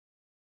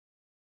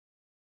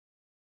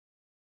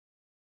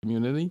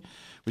community,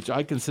 which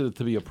I consider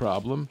to be a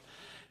problem.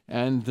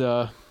 And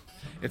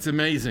it's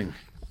amazing.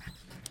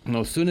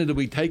 No sooner did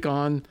we take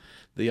on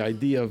the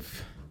idea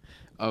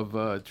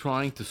of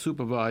trying to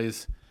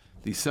supervise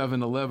the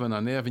 7-Eleven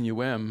on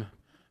Avenue M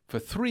for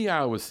 3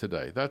 hours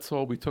today. That's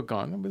all we took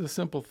on. It was a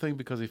simple thing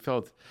because we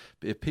felt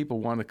if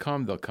people want to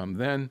come, they'll come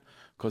then,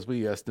 because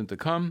we asked them to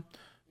come,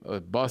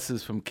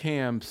 buses from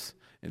camps,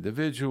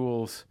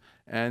 individuals,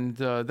 and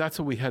that's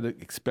what we had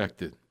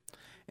expected.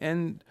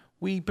 And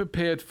we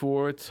prepared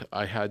for it.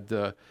 I had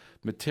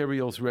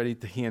materials ready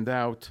to hand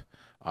out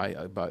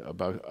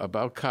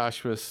about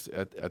kashrus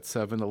at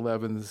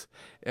 7-Elevens,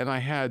 and I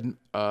had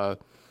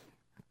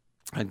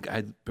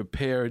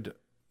prepared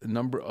a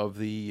number of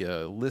the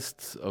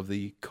lists of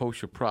the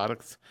kosher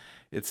products.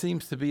 It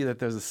seems to be that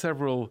there's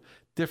several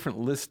different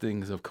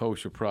listings of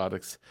kosher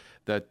products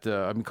that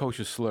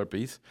kosher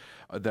Slurpees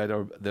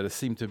that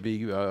seem to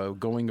be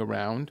going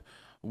around.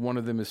 One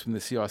of them is from the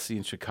CRC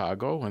in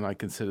Chicago, and I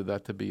consider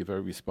that to be a very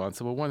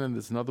responsible one. And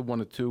there's another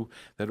one or two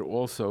that are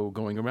also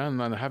going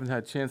around, and I haven't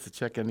had a chance to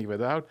check any of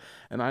it out.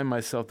 And I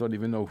myself don't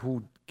even know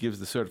who gives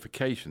the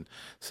certification.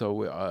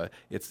 So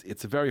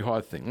it's a very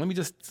hard thing. Let me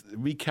just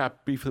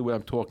recap briefly what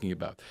I'm talking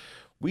about.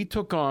 We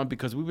took on,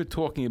 because we were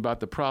talking about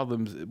the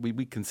problems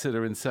we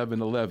consider in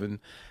 7-Eleven,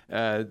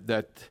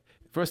 that,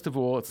 first of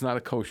all, it's not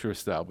a kosher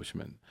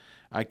establishment.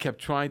 I kept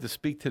trying to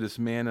speak to this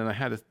man, and I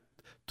had to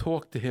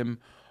talk to him.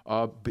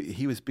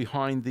 He was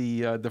behind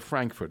the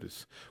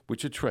Frankfurters,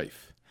 which are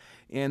treif.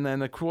 And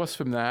then across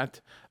from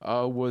that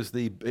was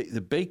the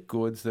baked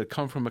goods that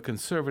come from a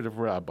conservative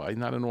rabbi,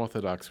 not an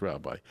Orthodox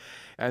rabbi.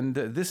 And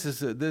this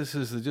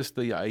is just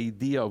the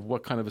idea of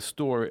what kind of a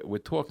store we're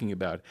talking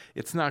about.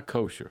 It's not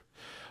kosher.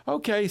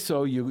 Okay,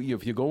 so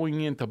if you're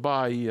going in to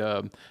buy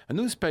a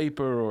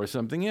newspaper or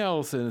something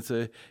else, and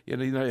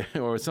it's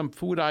or some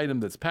food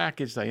item that's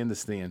packaged, I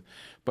understand.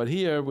 But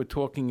here we're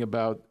talking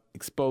about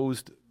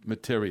exposed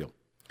material.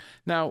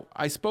 Now,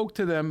 I spoke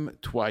to them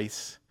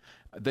twice.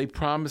 They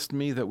promised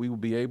me that we will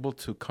be able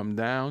to come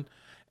down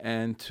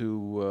and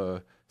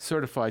to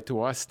certify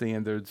to our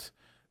standards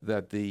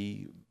that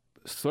the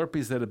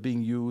Slurpees that are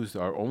being used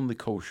are only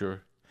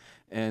kosher,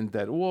 and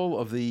that all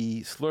of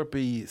the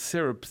Slurpee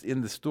syrups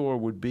in the store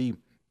would be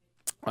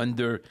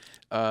under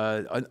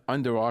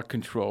our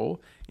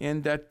control,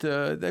 and that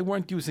they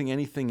weren't using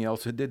anything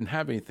else or didn't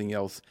have anything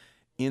else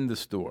in the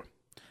store.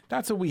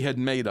 That's what we had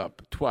made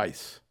up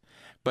twice.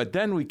 But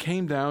then we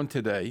came down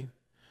today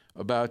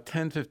about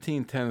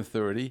 10:15,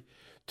 10:30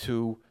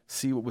 to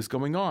see what was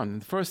going on.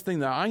 And the first thing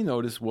that I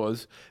noticed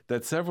was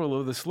that several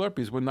of the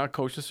Slurpees were not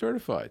kosher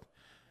certified.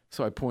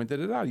 So I pointed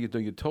it out. You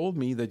told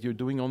me that you're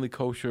doing only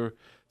kosher.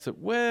 I said,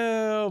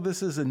 well,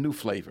 this is a new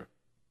flavor.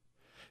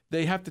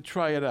 They have to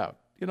try it out.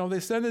 They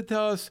send it to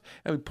us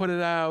and we put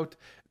it out.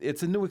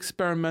 It's a new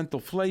experimental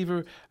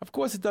flavor. Of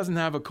course, it doesn't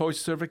have a kosher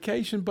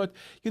certification, but,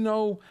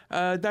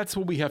 that's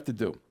what we have to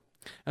do.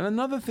 And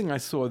another thing I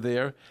saw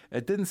there,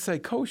 it didn't say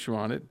kosher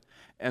on it.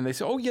 And they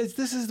said, oh, yes,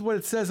 this is what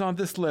it says on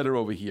this letter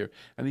over here.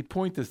 And he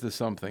pointed to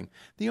something.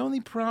 The only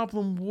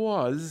problem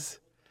was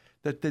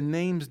that the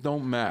names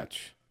don't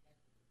match.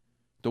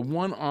 The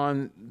one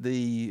on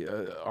the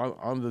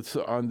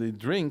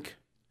drink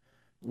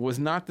was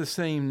not the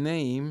same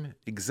name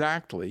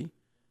exactly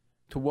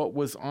to what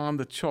was on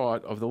the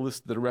chart of the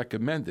list of the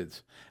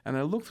recommendeds. And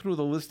I looked through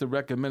the list of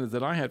recommendeds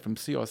that I had from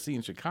CRC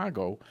in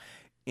Chicago,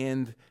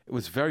 and it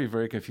was very,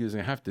 very confusing,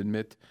 I have to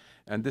admit.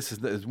 And this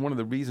is one of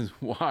the reasons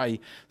why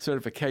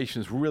certification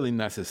is really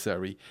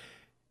necessary.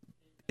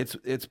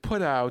 It's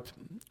put out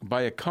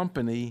by a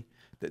company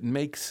that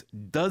makes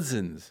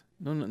dozens,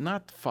 no,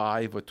 not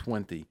 5 or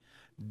 20,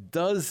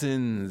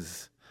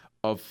 dozens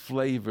of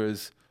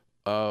flavors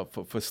for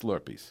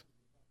Slurpees.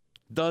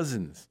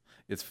 Dozens.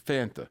 It's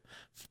Fanta.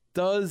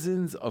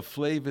 Dozens of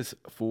flavors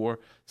for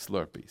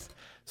Slurpees.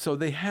 So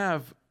they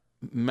have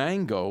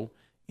mango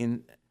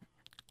in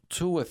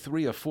 2 or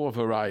 3 or 4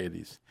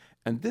 varieties.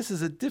 And this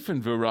is a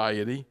different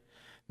variety.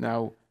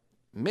 Now,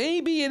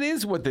 maybe it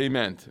is what they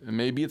meant, and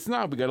maybe it's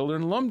not. We got to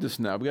learn lumdus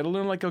now. We got to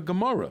learn like a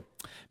Gemara.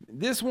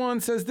 This one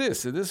says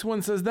this, and this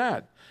one says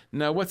that.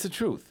 Now, what's the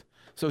truth?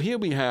 So here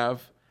we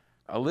have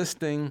a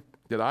listing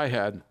that I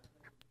had,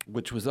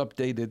 which was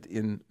updated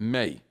in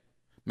May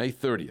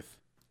 30th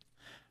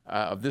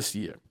of this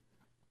year.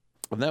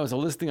 And that was a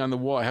listing on the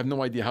wall. I have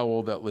no idea how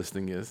old that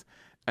listing is.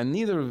 And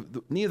neither of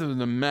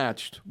them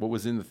matched what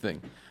was in the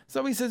thing.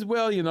 So he says,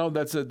 well,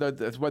 that's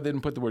why they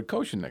didn't put the word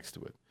kosher next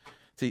to it.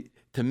 See,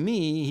 to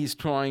me, he's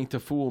trying to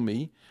fool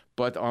me,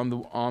 but on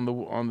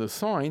the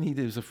sign, he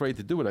was afraid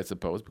to do it, I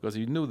suppose, because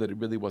he knew that it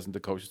really wasn't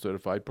a kosher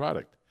certified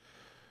product.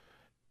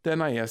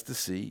 Then I asked to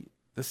see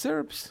the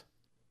syrups.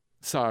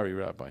 Sorry,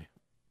 Rabbi.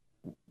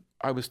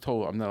 I was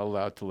told I'm not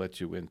allowed to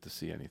let you in to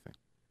see anything.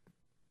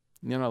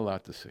 You're not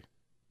allowed to see.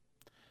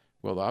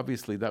 Well,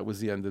 obviously, that was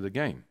the end of the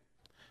game.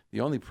 The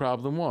only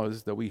problem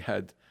was that we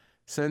had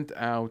sent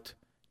out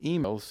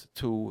emails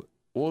to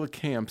all the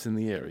camps in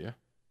the area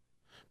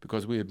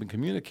because we had been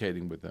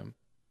communicating with them.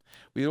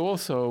 We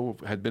also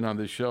had been on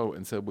the show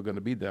and said we're going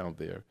to be down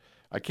there.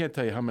 I can't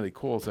tell you how many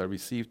calls I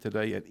received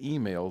today and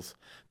emails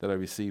that I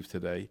received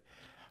today,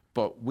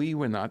 but we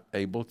were not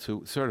able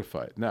to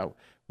certify it. Now,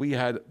 we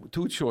had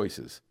two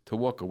choices, to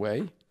walk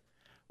away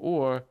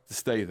or to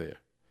stay there.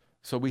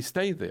 So we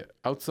stayed there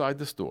outside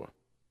the store.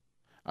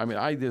 I mean,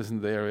 I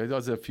wasn't there. It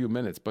was a few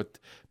minutes, but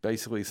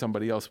basically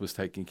somebody else was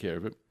taking care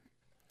of it.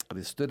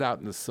 They stood out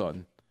in the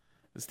sun.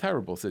 It's a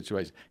terrible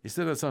situation. He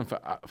stood out in the sun for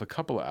a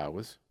couple of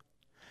hours,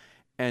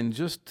 and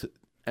just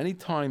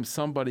anytime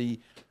somebody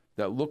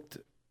that looked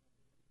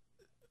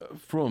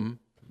from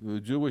the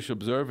Jewish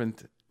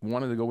observant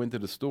wanted to go into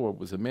the store,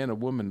 was a man or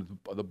woman,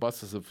 the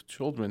buses of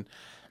children,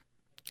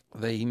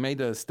 they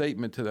made a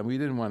statement to them. We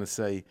didn't want to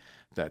say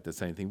that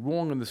there's anything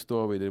wrong in the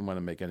store. We didn't want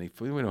to make any,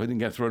 we didn't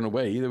get thrown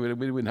away either. We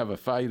didn't have a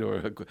fight or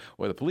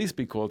the police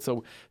be called.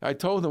 So I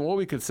told them all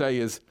we could say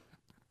is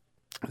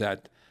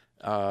that,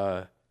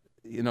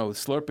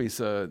 Slurpees,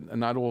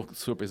 not all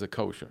Slurpees are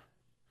kosher.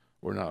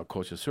 We're not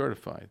kosher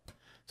certified.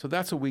 So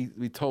that's what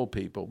we told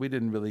people. We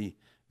didn't really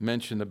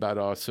mention about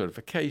our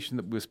certification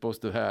that we were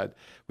supposed to have had.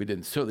 We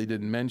certainly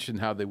didn't mention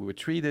how they were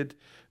treated.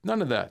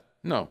 None of that.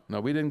 No,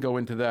 we didn't go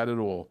into that at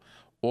all.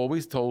 All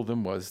we told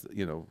them was,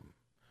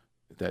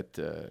 that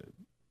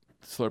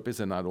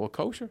Slurpees are not all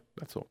kosher.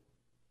 That's all.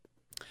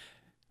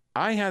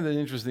 I had an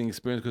interesting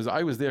experience because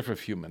I was there for a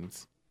few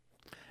minutes,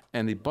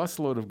 and a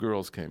busload of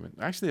girls came in.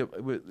 Actually,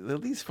 at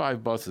least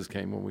 5 buses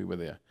came when we were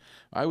there.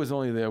 I was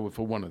only there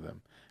for one of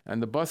them.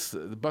 And the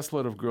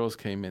busload of girls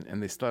came in,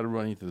 and they started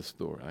running to the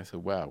store. And I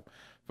said, wow.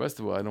 First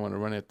of all, I don't want to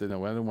run after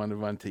them. I don't want to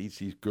run to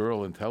each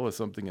girl and tell her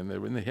something, and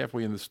they're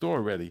halfway in the store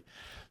already.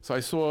 So I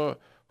saw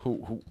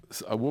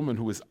a woman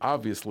who was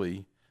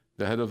obviously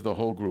the head of the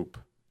whole group.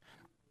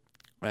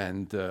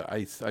 And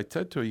I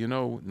said to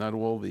her, not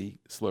all the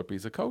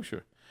Slurpees are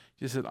kosher.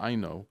 She said, I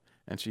know.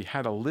 And she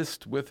had a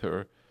list with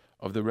her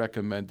of the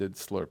recommended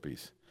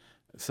Slurpees.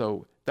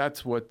 So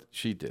that's what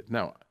she did.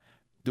 Now,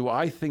 do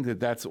I think that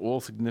that's all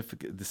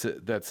significant,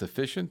 that's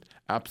sufficient?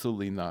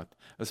 Absolutely not.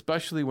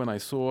 Especially when I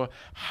saw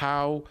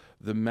how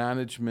the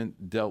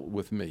management dealt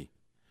with me.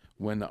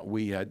 When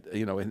we had,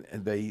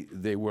 and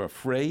they were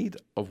afraid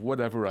of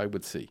whatever I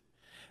would see.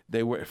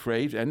 They were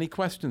afraid any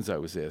questions I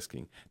was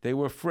asking. They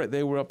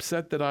were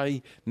upset that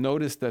I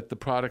noticed that the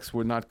products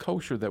were not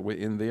kosher that were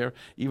in there,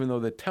 even though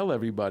they tell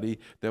everybody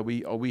that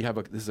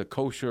this is a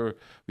kosher.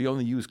 We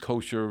only use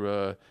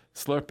kosher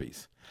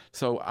Slurpees.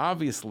 So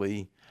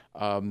obviously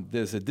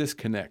there's a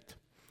disconnect.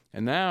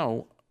 And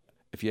now,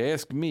 if you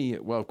ask me,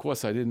 well, of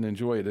course I didn't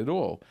enjoy it at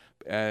all,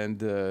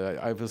 and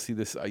I see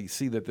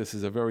that this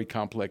is a very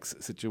complex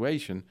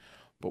situation.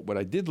 But what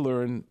I did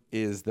learn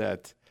is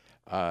that.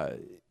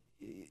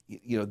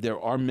 There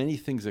are many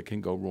things that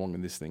can go wrong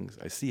in these things.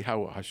 I see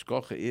how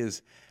hashgacha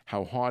is,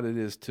 how hard it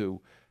is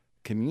to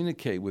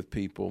communicate with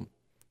people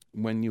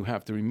when you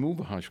have to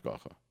remove a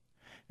hashgacha.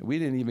 We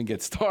didn't even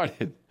get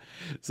started.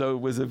 So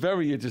it was a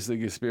very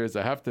interesting experience.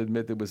 I have to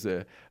admit it was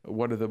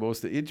one of the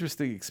most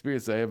interesting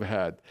experiences I ever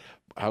had.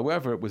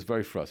 However, it was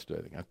very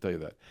frustrating, I'll tell you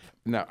that.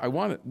 Now,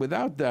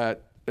 without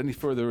that, any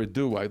further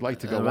ado, I'd like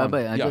to go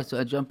Rabbi, on.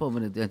 I jump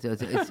over it.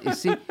 You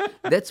see,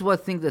 that's one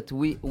thing that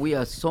we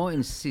are so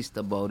insist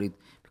about it,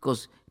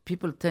 because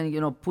people tend,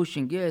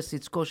 pushing, yes,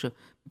 it's kosher,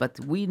 but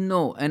we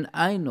know, and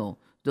I know,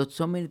 that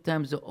so many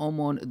times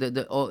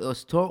the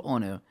store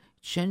owner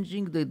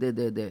changing the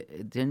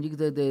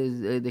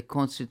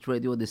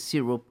concentrate or the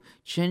syrup,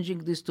 changing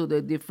this to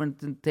the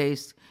different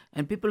taste,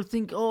 and people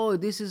think, oh,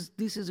 this is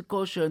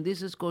kosher and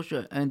this is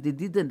kosher, and they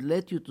didn't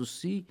let you to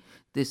see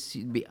this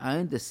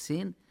behind the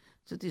scene.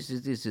 So this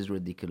is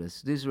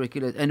ridiculous. This is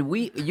ridiculous. And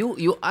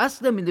you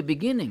asked them in the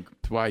beginning.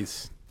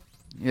 Twice.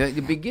 Yeah,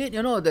 the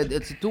beginning, that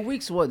it's 2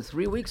 weeks,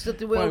 3 weeks that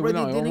we were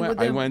already dealing with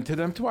them. I went to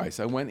them twice.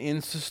 I went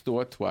into the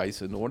store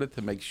twice in order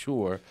to make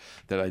sure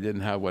that I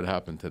didn't have what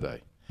happened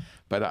today.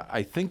 But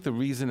I think the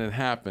reason it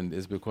happened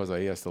is because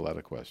I asked a lot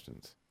of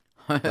questions.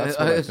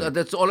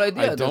 That's all I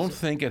did. I don't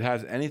think it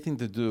has anything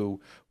to do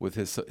with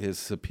his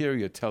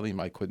superior telling him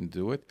I couldn't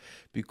do it,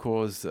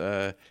 because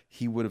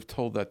he would have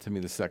told that to me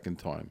the second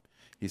time.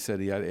 He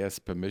said he had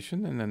asked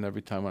permission, and then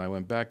every time when I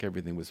went back,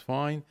 everything was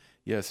fine.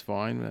 Yes,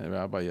 fine.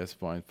 Rabbi, yes,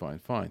 fine.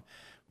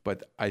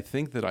 But I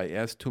think that I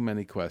asked too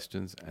many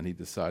questions, and he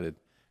decided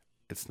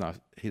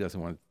he didn't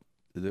want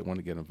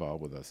to get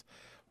involved with us.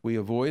 We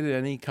avoided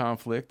any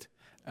conflict,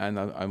 and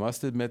I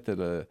must admit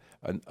that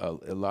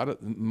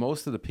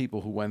most of the people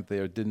who went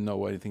there didn't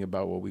know anything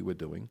about what we were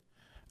doing,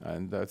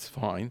 and that's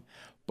fine.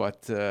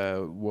 But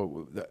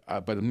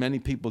many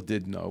people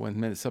did know,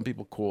 and some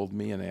people called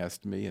me and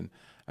asked me, and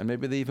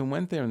maybe they even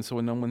went there and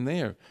saw no one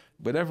there.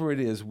 Whatever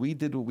it is, we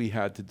did what we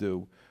had to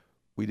do.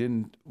 We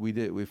did.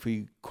 If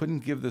we couldn't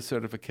give the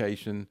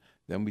certification,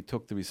 then we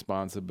took the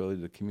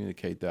responsibility to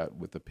communicate that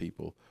with the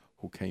people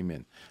who came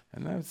in,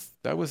 and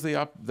that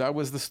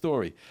was the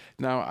story.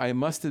 Now, I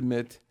must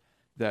admit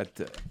that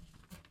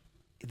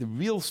the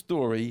real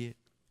story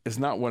is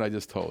not what I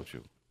just told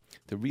you.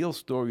 The real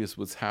story is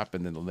what's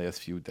happened in the last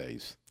few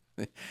days.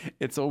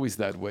 It's always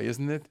that way,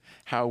 isn't it?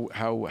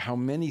 How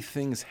many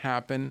things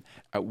happen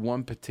at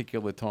one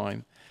particular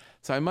time.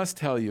 So I must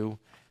tell you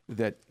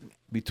that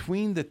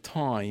between the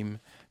time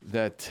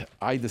that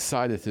I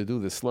decided to do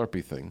the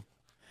Slurpee thing,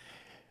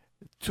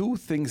 two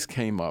things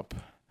came up,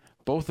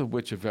 both of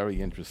which are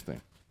very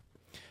interesting.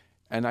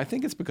 And I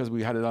think it's because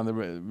we had it on the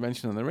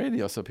mentioned on the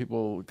radio, so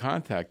people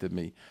contacted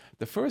me.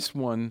 The first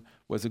one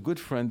was a good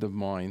friend of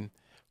mine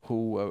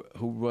who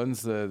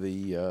runs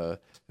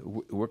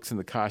works in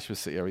the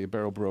Kashrus area,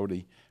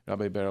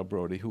 Rabbi Beryl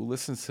Brody, who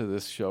listens to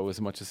this show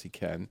as much as he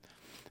can.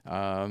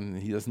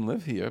 He doesn't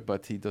live here,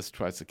 but he just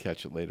tries to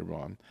catch it later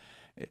on.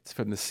 It's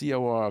from the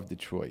COR of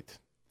Detroit.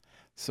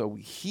 So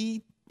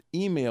he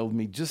emailed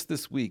me just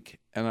this week,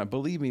 and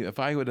believe me, if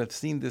I would have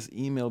seen this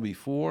email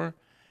before,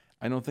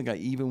 I don't think I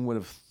even would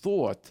have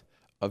thought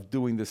of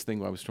doing this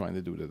thing I was trying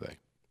to do today.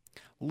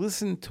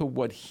 Listen to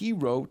what he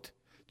wrote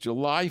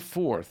July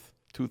 4th,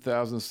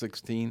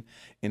 2016,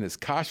 in his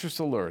Kashrus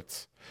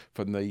alerts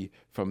from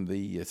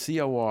the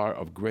COR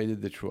of Greater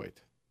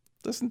Detroit.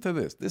 Listen to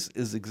this. This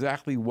is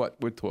exactly what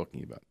we're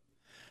talking about.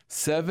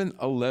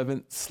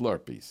 7-Eleven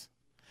Slurpees.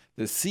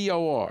 The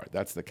COR,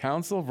 that's the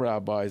Council of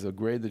Rabbis of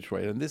Greater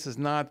Detroit, and this is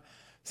not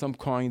some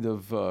kind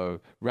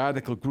of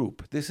radical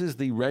group. This is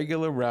the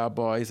regular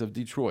rabbis of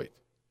Detroit.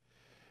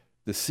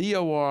 The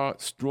COR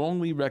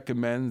strongly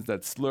recommends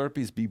that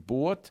Slurpees be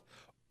bought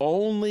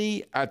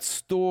only at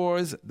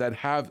stores that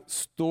have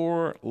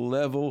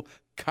store-level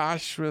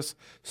kashrus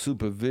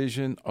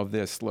supervision of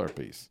their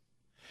Slurpees,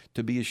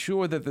 to be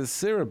assured that the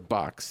syrup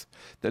box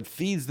that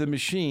feeds the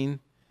machine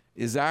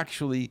is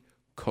actually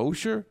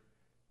kosher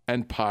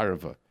and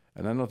parva.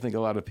 And I don't think a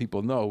lot of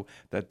people know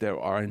that there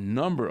are a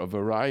number of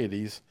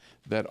varieties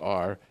that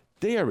are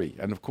dairy,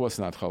 and of course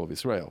not Chalav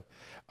Yisrael.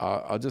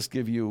 I'll just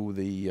give you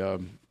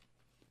to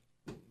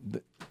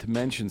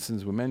mention,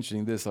 since we're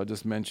mentioning this, I'll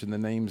just mention the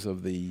names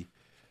of the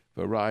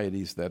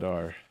varieties that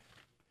are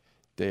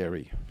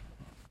dairy.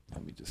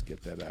 Let me just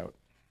get that out.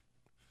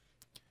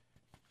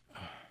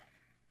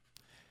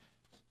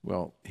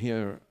 Well,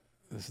 here,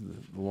 this is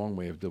the long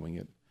way of doing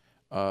it.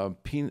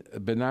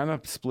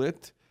 Banana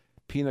split,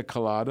 pina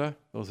colada,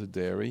 those are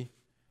dairy.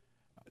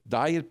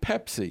 Diet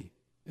Pepsi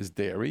is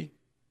dairy.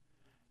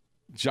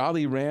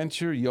 Jolly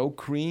Rancher, Yo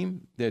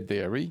Cream, they're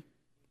dairy.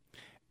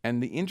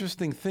 And the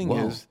interesting thing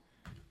is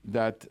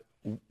that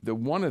the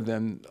one of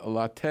them, a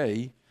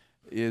latte,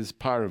 is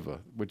parva,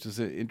 which is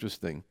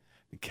interesting.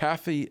 The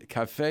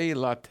cafe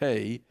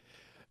latte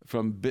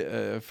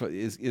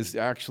is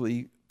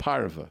actually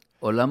parva.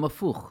 Olam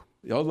hafuch.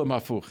 Olam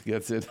hafuch,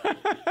 that's it.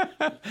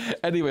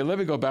 Anyway, let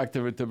me go back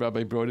to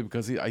Rabbi Brody,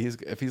 because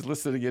if he's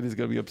listening again, he's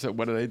going to be upset.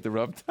 What did I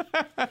interrupt?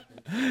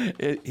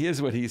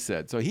 Here's what he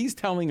said. So he's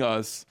telling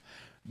us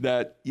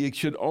that you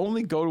should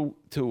only go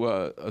to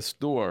a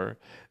store,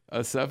 a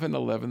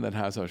 7-Eleven that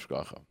has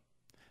hashgacha.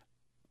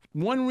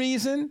 One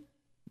reason,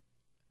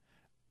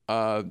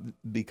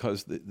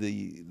 because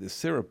the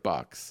syrup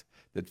box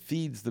that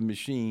feeds the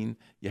machine,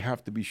 you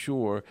have to be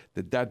sure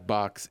that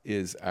box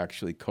is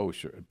actually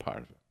kosher and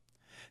parva.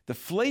 The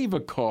flavor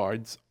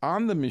cards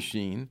on the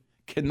machine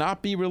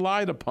cannot be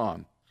relied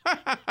upon.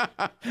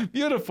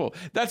 Beautiful.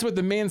 That's what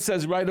the man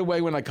says right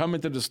away when I come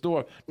into the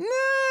store. Nah,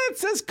 it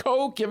says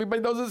Coke.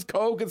 Everybody knows it's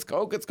Coke. It's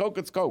Coke. It's Coke.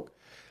 It's Coke.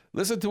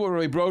 Listen to what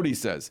Ray Brody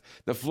says.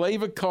 The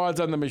flavor cards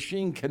on the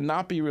machine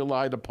cannot be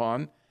relied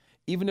upon,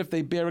 even if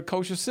they bear a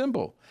kosher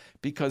symbol,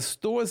 because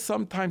stores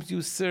sometimes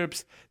use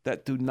syrups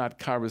that do not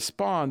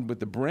correspond with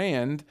the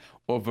brand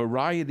or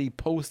variety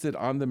posted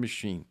on the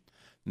machine.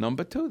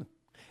 Number 2.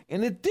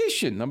 In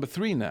addition, number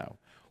 3 now,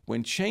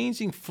 when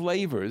changing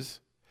flavors,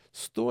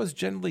 stores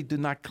generally do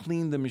not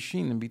clean the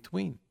machine in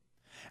between.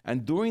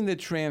 And during the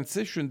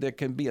transition, there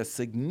can be a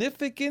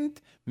significant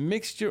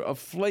mixture of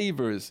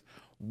flavors,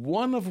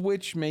 one of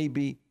which may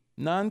be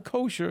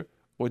non-kosher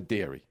or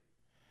dairy.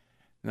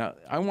 Now,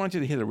 I want you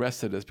to hear the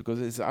rest of this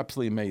because it's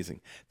absolutely amazing.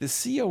 The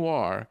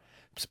COR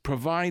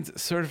provides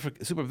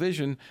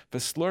supervision for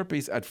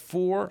Slurpees at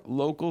 4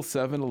 local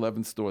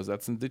 7-Eleven stores.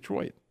 That's in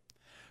Detroit.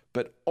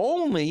 But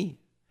only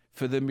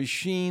for the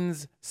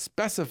machines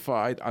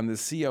specified on the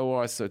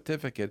COR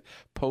certificate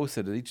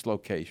posted at each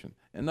location.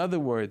 In other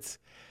words,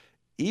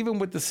 even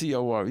with the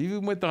COR,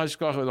 even with the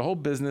hashgacha, the whole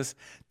business,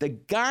 the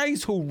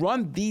guys who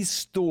run these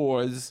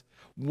stores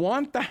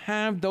want to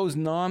have those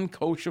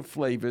non-kosher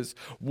flavors,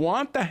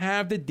 want to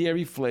have the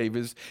dairy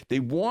flavors. They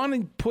want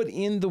to put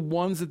in the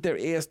ones that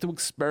they're asked to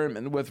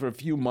experiment with for a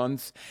few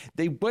months.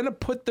 They want to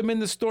put them in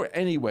the store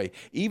anyway.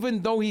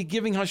 Even though he's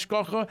giving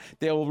hashgacha,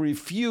 they'll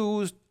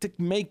refuse to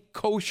make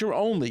kosher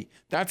only.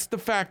 That's the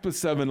fact with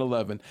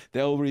 7-Eleven.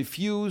 They'll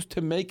refuse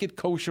to make it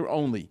kosher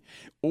only.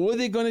 All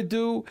they're going to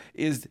do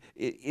is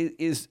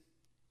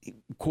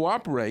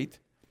cooperate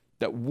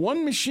that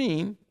one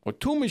machine or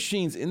 2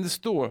 machines in the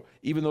store,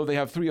 even though they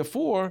have 3 or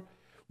 4,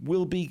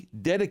 will be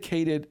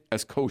dedicated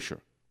as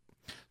kosher.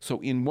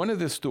 So in one of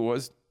the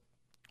stores,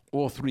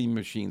 all 3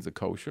 machines are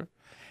kosher.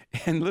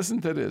 And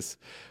listen to this.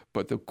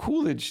 But the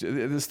Coolidge,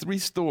 there's 3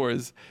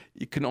 stores.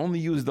 You can only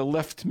use the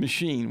left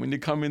machine when you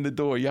come in the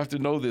door. You have to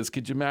know this.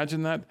 Could you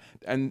imagine that?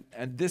 And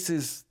this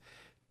is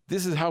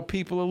how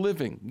people are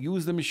living.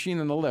 Use the machine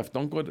on the left.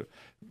 Don't go to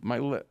my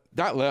left.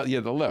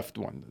 The left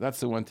one. That's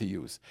the one to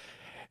use.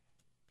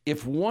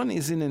 If one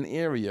is in an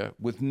area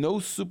with no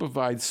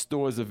supervised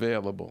stores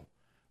available,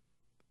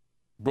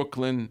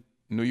 Brooklyn,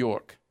 New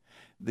York,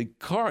 the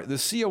COR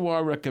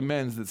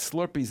recommends that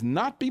Slurpees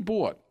not be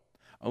bought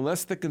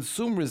unless the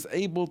consumer is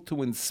able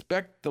to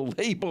inspect the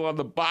label on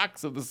the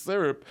box of the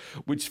syrup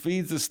which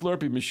feeds the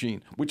Slurpee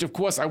machine, which of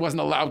course I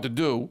wasn't allowed to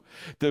do,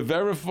 to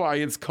verify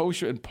its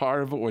kosher and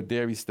parva or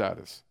dairy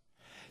status.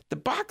 The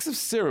box of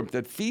syrup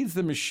that feeds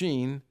the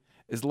machine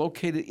is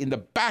located in the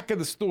back of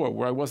the store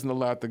where I wasn't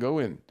allowed to go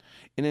in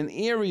an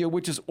area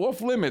which is off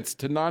limits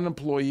to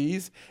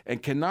non-employees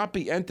and cannot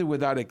be entered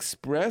without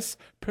express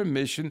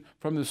permission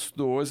from the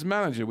store's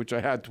manager, which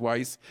I had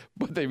twice,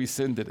 but they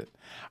rescinded it.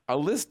 A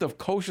list of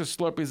kosher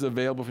Slurpees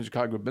available from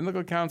Chicago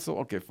Rabbinical Council.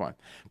 Okay, fine.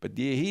 But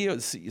you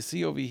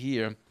see over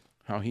here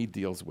how he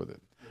deals with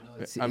it.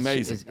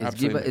 Amazing.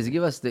 It's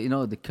give us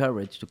the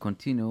courage to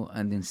continue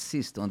and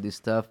insist on this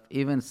stuff.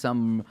 Even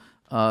some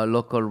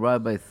local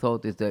rabbi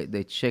thought that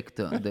they checked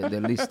the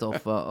list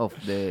of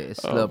the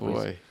Slurpees. Oh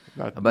boy.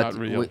 Not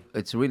real.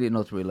 It's really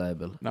not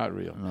reliable. Not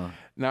real. No.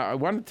 Now, I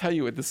want to tell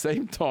you at the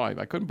same time,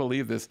 I couldn't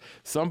believe this.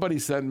 Somebody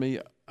sent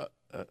me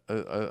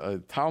a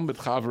Talmud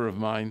Chaver of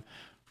mine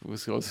who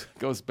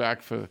goes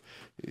back for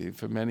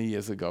many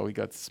years ago. He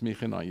got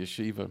smicha on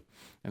yeshiva,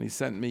 and he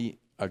sent me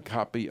a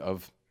copy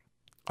of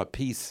a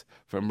piece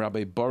from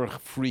Rabbi Baruch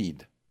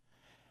Fried.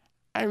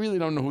 I really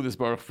don't know who this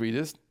Baruch Fried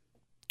is,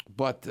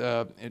 but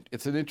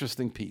it's an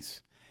interesting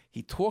piece.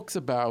 He talks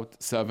about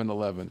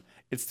 7-Eleven.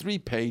 It's 3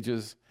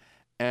 pages.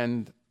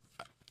 And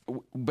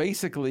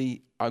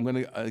basically, I'm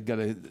going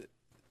to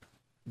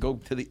go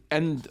to the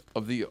end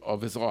of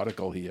his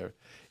article here,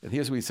 and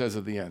here's what he says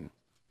at the end.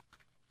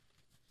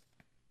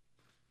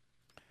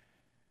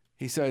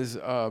 He says,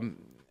 and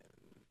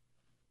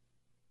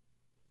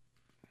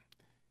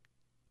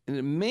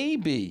it may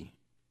be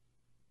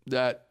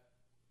that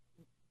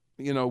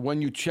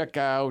when you check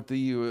out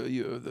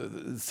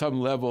some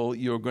level,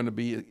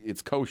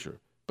 it's kosher.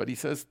 But he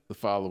says the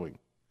following.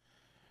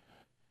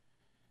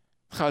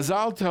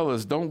 Chazal tell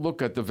us don't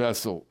look at the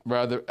vessel,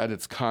 rather at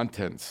its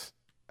contents.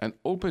 An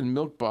open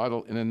milk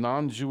bottle in a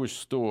non-Jewish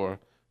store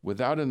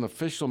without an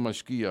official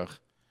mashgiach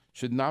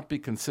should not be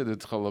considered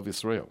chalav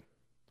Yisrael.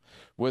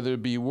 Whether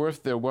it be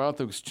worth their while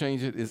to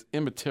exchange it is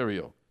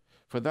immaterial,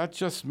 for that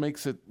just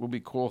makes it what we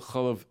call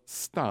chalav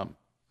stam.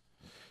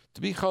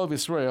 To be chalav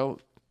Yisrael,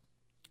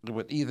 it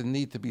would either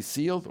need to be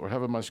sealed or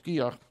have a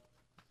mashgiach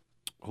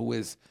who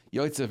is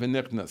Yosef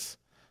Wikler.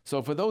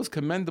 So for those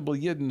commendable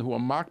Yidden who are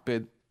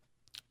makbid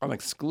on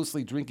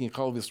exclusively drinking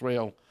Chalav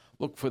Yisrael,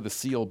 look for the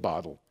seal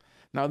bottle.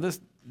 Now, in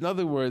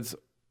other words,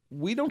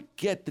 we don't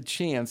get the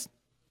chance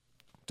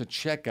to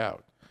check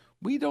out.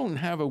 We don't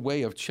have a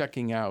way of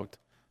checking out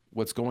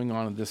what's going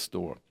on in this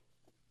store.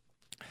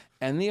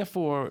 And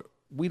therefore,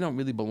 we don't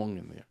really belong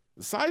in there.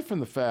 Aside from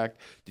the fact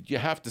that you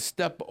have to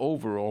step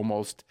over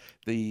almost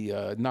the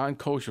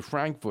non-kosher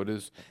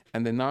frankfurters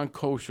and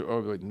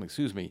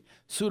the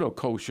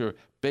pseudo-kosher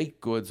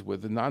baked goods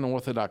with the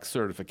non-orthodox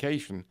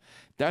certification,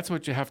 that's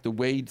what you have to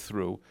wade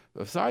through.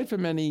 Aside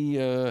from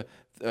any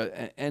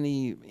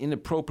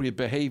inappropriate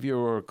behavior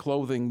or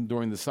clothing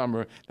during the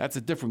summer, that's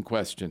a different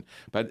question.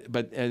 But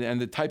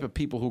the type of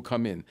people who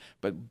come in.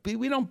 But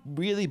we don't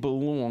really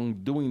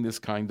belong doing this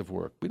kind of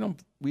work. We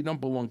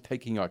don't belong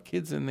taking our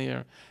kids in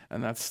there,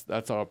 and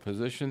that's our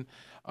position.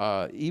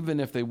 Even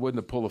if they wouldn't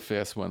have pulled a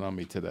fast one on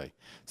me today.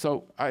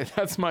 So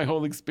that's my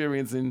whole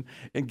experience in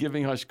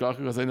giving hashgacha,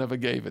 because I never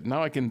gave it.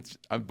 Now I can,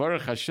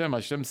 Baruch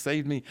Hashem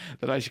saved me,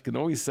 that I can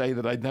always say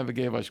that I never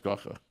gave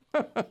hashgacha.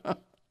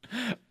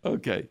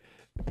 Okay.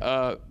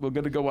 We're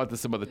going to go on to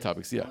some other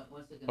topics. Yeah.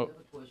 One second, I have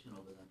a question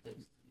over there.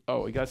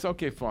 Oh, you guys,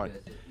 okay, fine.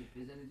 Yes, if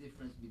there's any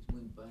difference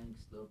between buying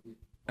Slurpee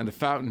and a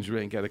fountain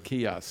drink at a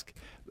kiosk,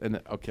 an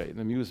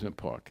amusement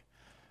park.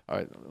 All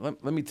right,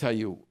 let me tell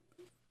you,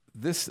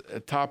 this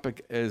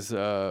topic is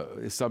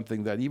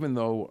something that even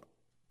though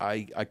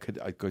I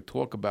could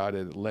talk about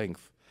it at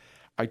length,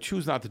 I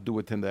choose not to do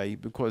it today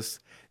because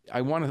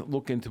I want to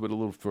look into it a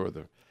little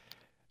further.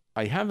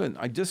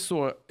 I just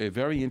saw a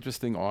very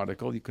interesting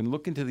article. You can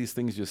look into these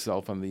things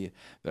yourself. On the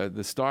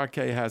Star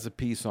K has a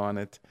piece on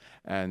it,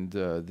 and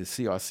the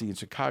CRC in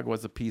Chicago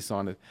has a piece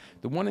on it.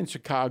 The one in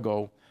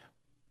Chicago,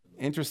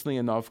 interestingly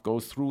enough,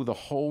 goes through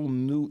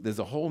there's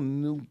a whole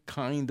new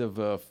kind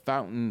of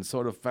fountain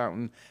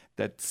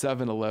that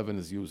 7-Eleven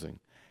is using.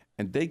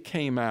 And they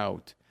came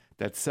out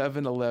that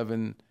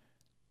 7-Eleven,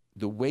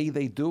 the way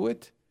they do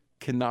it,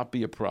 cannot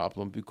be a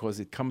problem because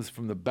it comes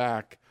from the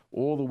back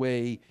all the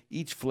way,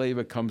 each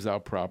flavor comes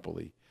out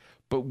properly.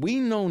 But we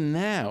know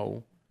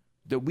now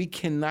that we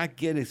cannot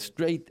get a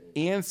straight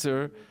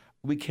answer.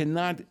 We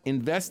cannot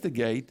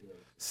investigate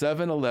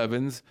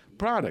 7-Eleven's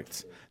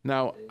products.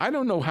 Now, I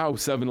don't know how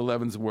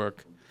 7-Elevens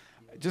work.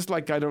 just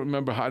like I don't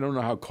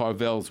know how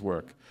Carvels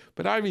work,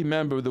 but I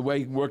remember the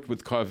way it worked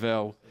with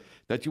Carvel,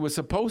 that you were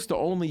supposed to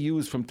only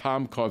use from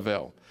Tom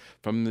Carvel,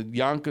 from the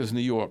Yonkers,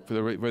 New York, for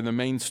the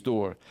main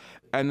store.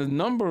 And the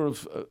number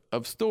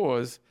of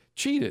stores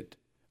cheated.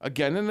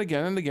 Again and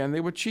again and again,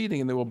 they were cheating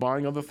and they were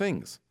buying other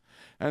things.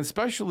 And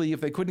especially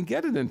if they couldn't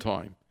get it in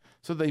time.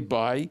 So they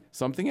buy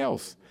something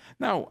else.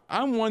 Now,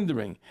 I'm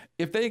wondering,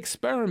 if they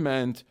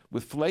experiment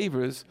with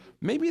flavors,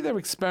 maybe they're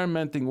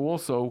experimenting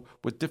also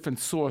with different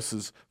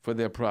sources for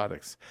their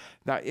products.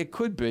 Now, it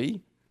could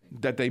be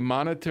that they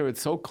monitor it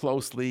so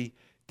closely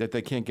that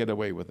they can't get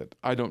away with it.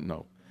 I don't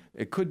know.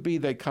 It could be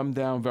they come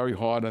down very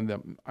hard on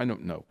them. I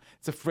don't know.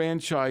 It's a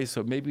franchise,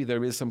 so maybe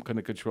there is some kind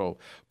of control.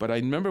 But I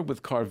remember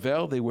with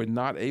Carvel, they were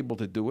not able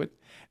to do it.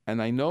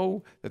 And I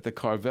know that the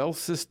Carvel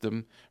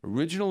system,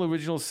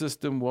 original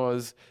system,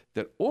 was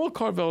that all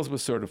Carvels were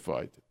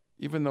certified,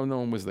 even though no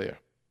one was there.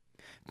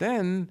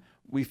 Then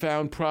we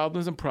found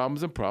problems and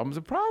problems and problems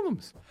and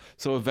problems.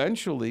 So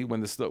eventually,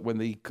 when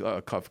the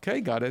Kaf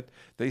K got it,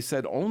 they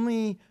said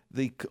only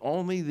the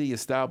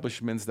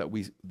establishments that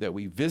we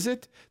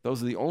visit,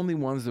 those are the only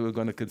ones that we're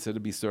going to consider to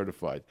be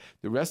certified.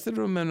 The rest of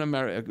them in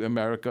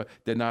America,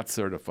 they're not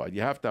certified.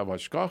 You have to have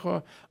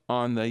hashgacha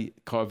on the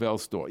Carvel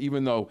store,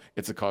 even though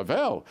it's a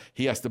Carvel.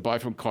 He has to buy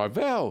from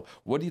Carvel.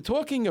 What are you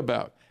talking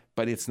about?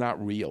 But it's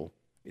not real.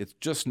 It's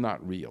just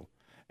not real.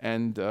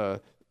 And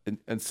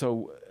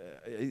so.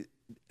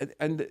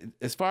 And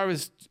as far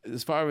as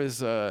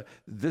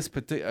this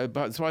particular,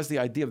 as far as the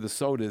idea of the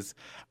sodas,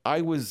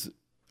 I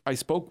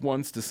spoke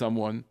once to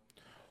someone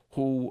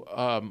who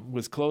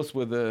was close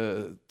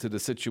to the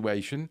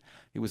situation.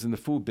 He was in the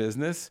food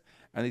business,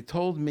 and he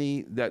told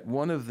me that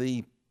one of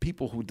the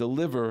people who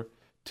deliver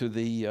to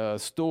the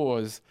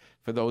stores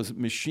for those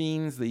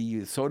machines,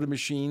 the soda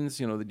machines,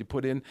 that you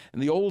put in,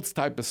 and the old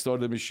type of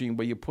soda machine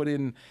where you put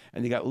in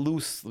and you got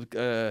loose,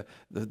 the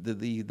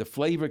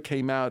flavor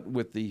came out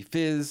with the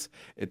fizz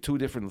at two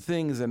different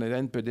things, and it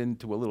entered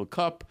into a little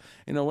cup.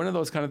 One of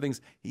those kind of things.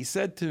 He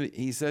said to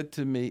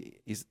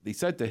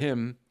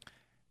him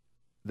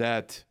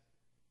that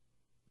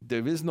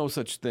there is no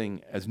such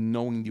thing as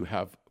knowing you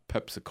have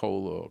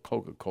Pepsi-Cola or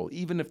Coca-Cola,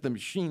 even if the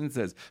machine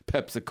says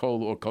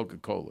Pepsi-Cola or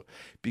Coca-Cola,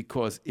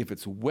 because if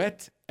it's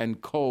wet and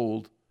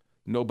cold,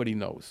 nobody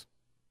knows.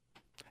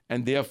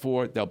 And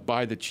therefore, they'll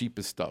buy the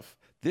cheapest stuff.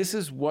 This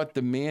is what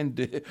the man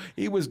did.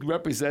 He was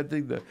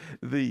representing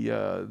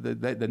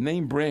the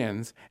name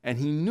brands, and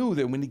he knew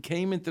that when he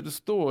came into the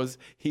stores,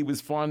 he was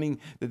finding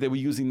that they were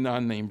using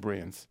non-name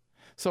brands.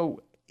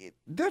 So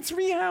that's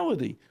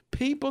reality.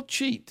 People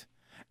cheat.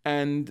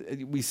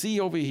 And we see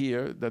over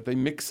here that they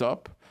mix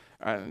up.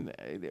 And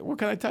what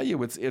can I tell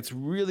you? It's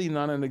really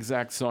not an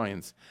exact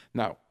science.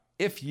 Now,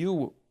 if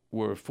you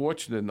were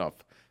fortunate enough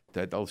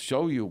that they'll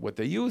show you what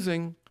they're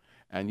using,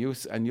 and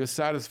you're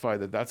satisfied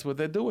that that's what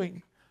they're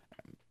doing,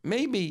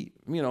 maybe.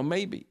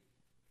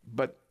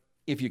 But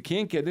if you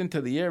can't get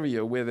into the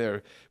area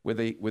where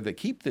they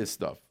keep this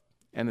stuff,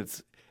 and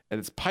it's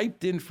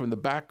piped in from the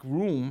back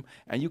room,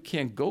 and you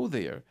can't go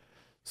there,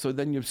 so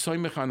then you're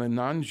soymech on a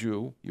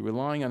non-Jew. You're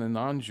relying on a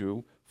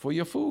non-Jew for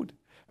your food.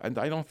 And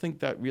I don't think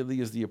that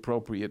really is the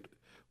appropriate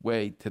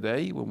way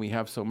today when we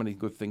have so many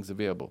good things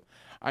available.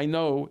 I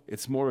know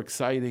it's more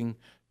exciting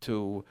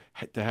to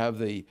have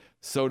the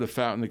soda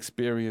fountain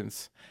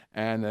experience,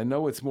 and I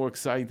know it's more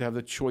exciting to have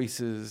the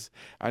choices.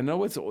 I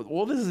know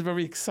all this is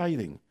very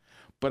exciting,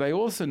 but I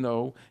also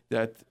know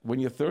that when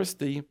you're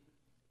thirsty,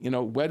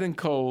 wet and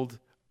cold,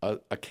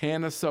 a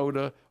can of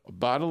soda, a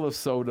bottle of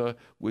soda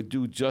would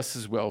do just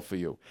as well for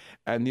you.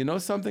 And you know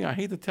something? I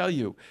hate to tell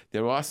you,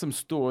 there are some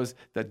stores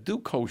that do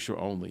kosher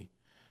only.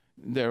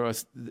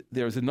 There's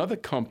another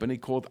company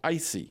called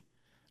ICEE,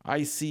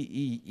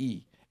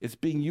 ICEE. It's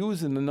being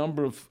used in a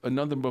number of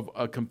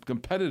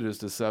competitors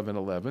to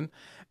 7-Eleven,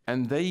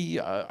 and they,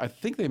 I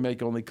think they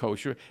make only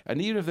kosher.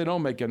 And even if they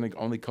don't make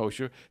only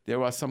kosher,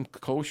 there are some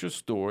kosher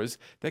stores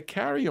that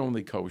carry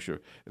only kosher,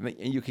 and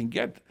you can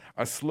get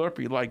a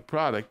Slurpee-like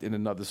product in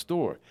another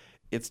store.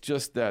 It's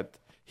just that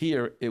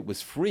here it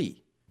was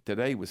free.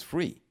 Today was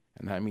free,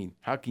 and I mean,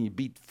 how can you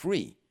beat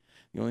free?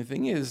 The only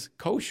thing is,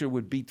 kosher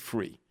would beat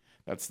free.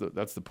 That's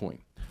the point.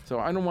 So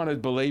I don't want to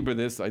belabor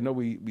this. I know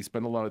we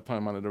spent a lot of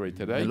time on it already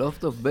today. A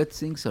lot of bad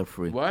things are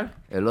free. What?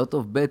 A lot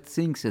of bad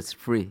things is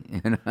free.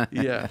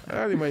 Yeah.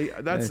 Anyway,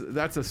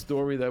 that's a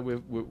story that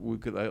we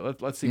could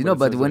let's see.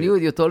 But when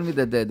you told me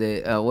that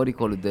the what do you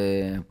call it,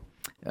 the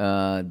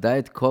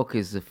Diet Coke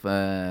is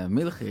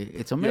milky,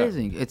 it's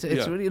amazing. Yeah. It's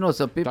really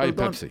some people Diet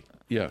don't. Pepsi.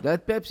 Yeah.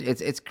 Diet Pepsi.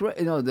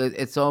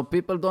 It's so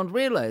people don't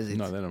realize it.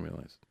 No, they don't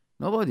realize it.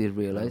 Nobody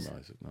realizes. They don't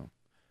realize it. No.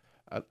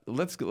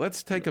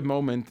 Let's take a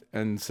moment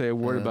and say a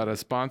word about our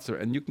sponsor.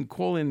 And you can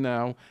call in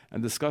now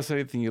and discuss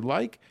anything you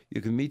like.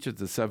 You can meet us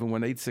at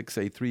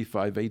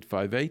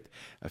 718-683-5858.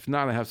 If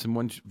not, I have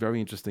some very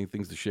interesting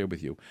things to share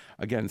with you.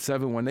 Again,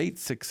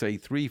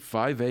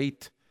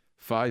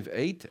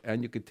 718-683-5858.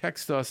 And you can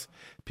text us.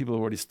 People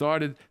have already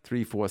started,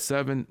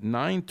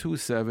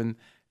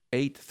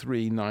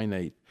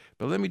 347-927-8398.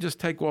 But let me just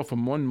take off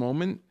from one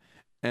moment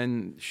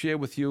and share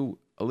with you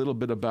a little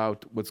bit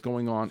about what's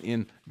going on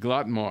in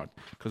Glattmart,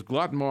 because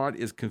Glattmart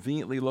is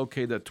conveniently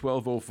located at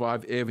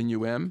 1205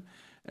 Avenue M,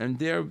 and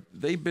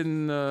they've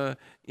been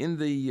in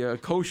the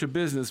kosher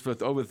business for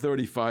over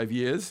 35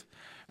 years,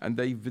 and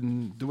they've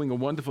been doing a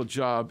wonderful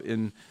job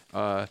in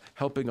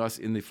helping us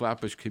in the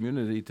Flatbush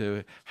community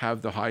to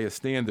have the highest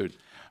standard.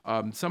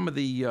 Some of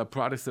the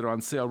products that are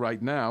on sale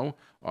right now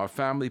are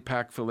Family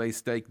Pack Filet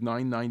Steak,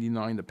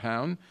 $9.99 a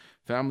pound.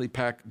 Family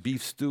Pack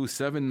Beef Stew,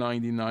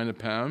 $7.99 a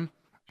pound.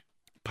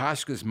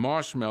 Pashka's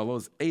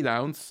Marshmallows, 8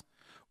 ounce.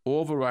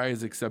 All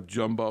varieties except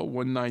Jumbo,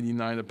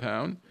 $1.99 a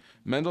pound.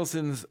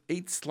 Mendelssohn's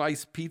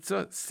 8-slice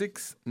pizza,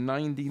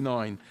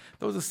 $6.99.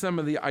 Those are some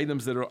of the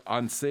items that are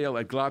on sale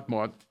at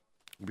Glattmart.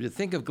 When you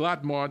think of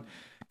Glattmart,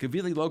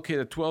 conveniently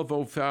located at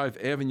 1205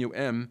 Avenue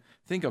M,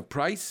 think of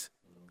price,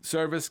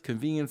 service,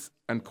 convenience,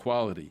 and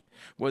quality.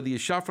 Whether you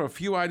shop for a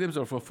few items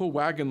or for a full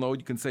wagon load,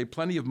 you can save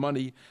plenty of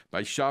money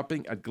by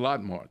shopping at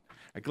Glattmart.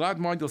 At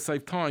Glattmart, you'll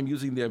save time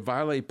using their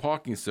valet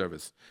parking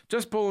service.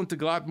 Just pull into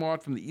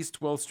Glattmart from the East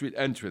 12th Street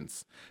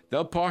entrance.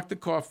 They'll park the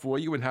car for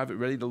you and have it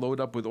ready to load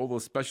up with all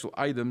those special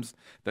items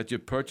that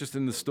you've purchased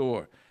in the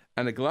store.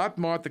 And at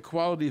Glattmart, the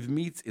quality of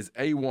meats is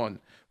A1,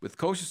 with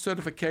kosher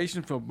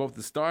certification from both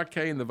the Star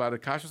K and the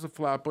Vadakashas of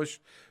Flatbush,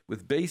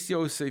 with base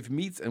Yosef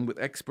meats and with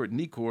expert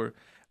Nikor.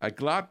 At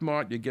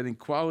Glattmart, you're getting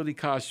quality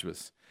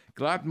kashrus.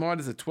 Glattmart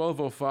is at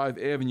 1205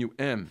 Avenue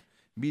M.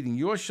 Meeting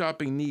your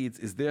shopping needs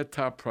is their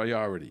top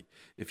priority.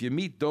 If you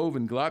meet Dove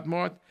in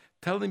Glattmart,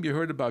 tell them you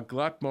heard about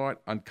Glattmart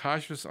on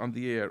Kashrus on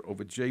the Air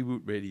over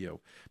JRoot Radio.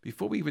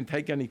 Before we even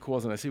take any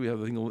calls, and I see we have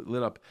the thing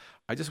lit up,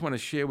 I just want to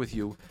share with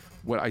you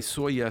what I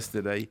saw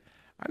yesterday.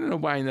 I don't know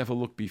why I never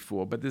looked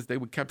before, but they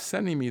kept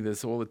sending me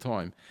this all the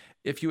time.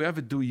 If you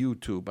ever do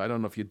YouTube, I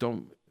don't know if you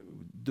don't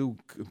do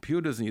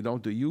computers and you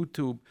don't do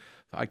YouTube,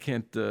 I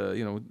can't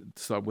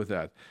start with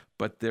that.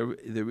 But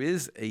there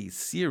is a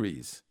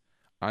series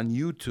on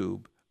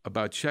YouTube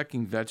about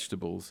checking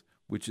vegetables,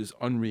 which is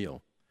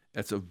unreal.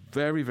 It's a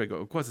very, very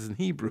good. Of course, it's in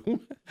Hebrew,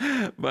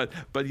 but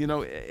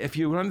if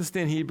you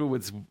understand Hebrew,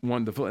 it's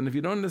wonderful. And if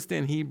you don't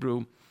understand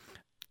Hebrew,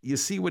 you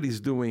see what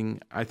he's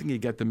doing. I think you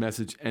get the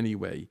message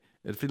anyway.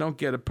 If you don't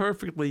get it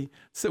perfectly,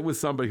 sit with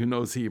somebody who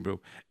knows Hebrew.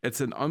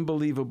 It's an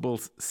unbelievable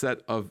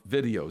set of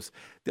videos.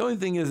 The only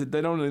thing is that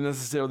they don't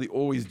necessarily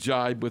always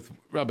jibe with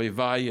Rabbi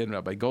Vaya and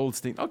Rabbi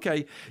Goldstein.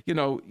 Okay,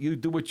 you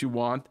do what you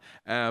want,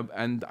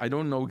 and I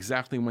don't know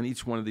exactly when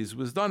each one of these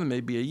was done,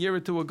 maybe a year or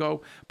two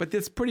ago, but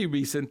it's pretty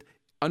recent.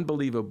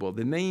 Unbelievable.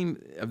 The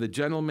name of the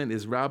gentleman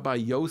is Rabbi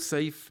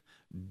Yosef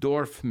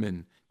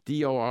Dorfman,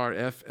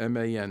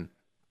 Dorfman.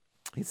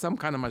 He's some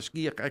kind of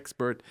mashgiach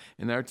expert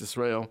in Eretz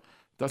Israel.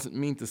 Doesn't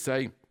mean to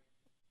say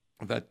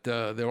that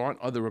there aren't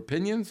other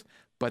opinions,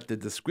 but the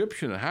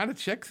description of how to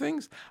check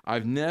things,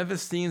 I've never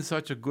seen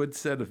such a good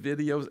set of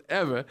videos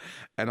ever,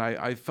 and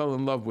I fell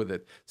in love with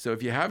it. So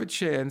if you have a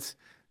chance,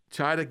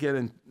 try to get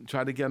on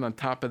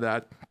top of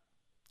that.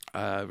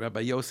 Rabbi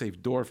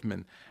Yosef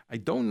Dorfman. I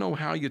don't know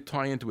how you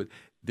tie into it.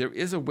 There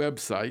is a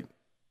website.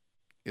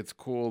 It's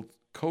called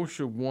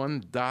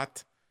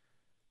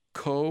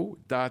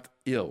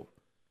kosher1.co.il.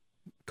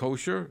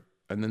 Kosher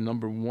and the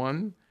number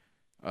 1.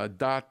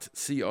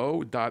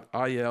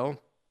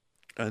 .co.il,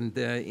 and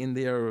in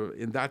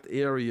that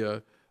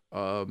area,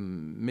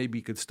 maybe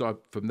you could start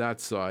from that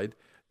side.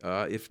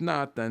 If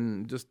not,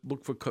 then just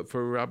look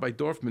for Rabbi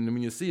Dorfman, and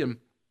when you see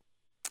him,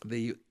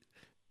 the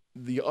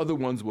other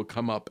ones will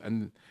come up,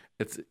 and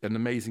it's an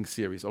amazing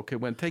series. Okay,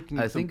 when taking,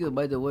 I think,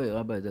 by the way,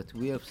 Rabbi, that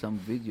we have some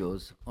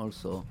videos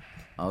also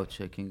out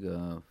checking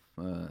there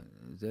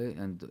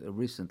and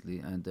recently,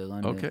 and they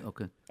run.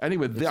 Okay.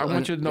 Anyway, I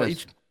want you to know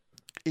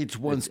each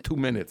one's 2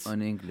 minutes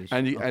on English,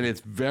 and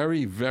it's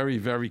very, very,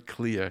 very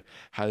clear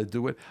how to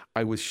do it.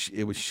 It was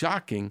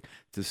shocking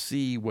to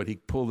see what he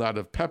pulled out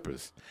of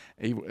peppers,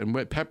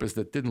 and peppers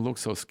that didn't look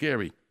so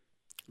scary,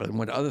 and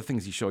what other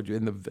things he showed you,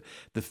 and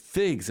the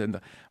figs,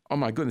 and oh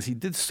my goodness, he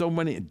did so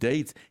many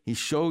dates. He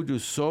showed you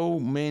so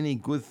many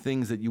good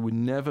things that you would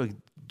never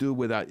do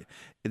without.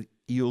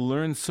 You'll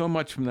learn so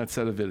much from that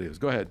set of videos.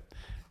 Go ahead.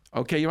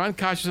 Okay, you're on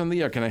Kashrus on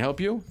the Air. Can I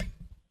help you?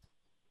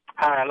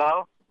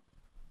 Hello.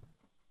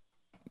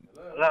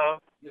 Hello?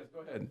 Yes, go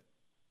ahead.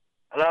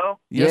 Hello?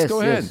 Yes,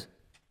 go ahead. Yes.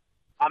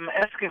 I'm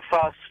asking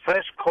for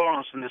fresh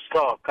corns in the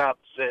store. Cups.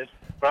 Is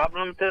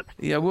problem with it?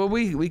 Yeah, well,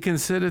 we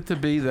consider to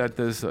be that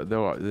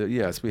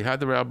yes, we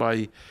had the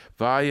Rabbi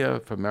Vaya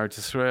from Eretz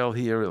Israel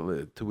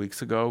here 2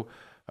 weeks ago.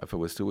 If it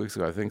was 2 weeks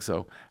ago, I think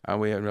so. And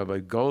we had Rabbi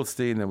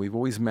Goldstein, and we've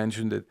always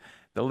mentioned it.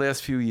 The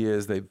last few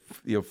years,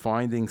 they're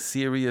finding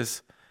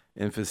serious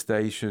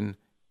infestation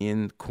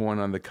in corn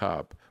on the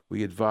cob.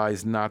 We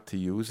advise not to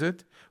use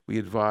it. We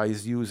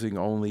advise using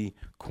only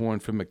corn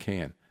from a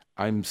can.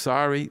 I'm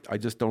sorry, I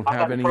just don't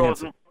have any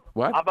answer.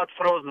 What? How about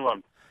frozen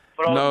one?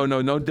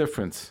 No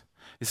difference.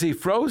 You see,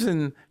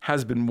 frozen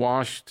has been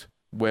washed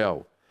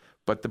well,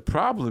 but the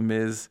problem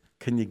is,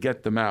 can you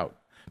get them out?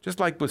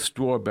 Just like with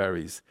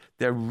strawberries,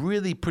 they're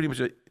really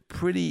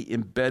pretty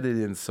embedded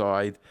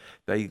inside.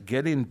 They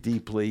get in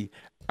deeply,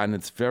 and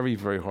it's very,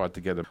 very hard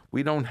to get them.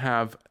 We don't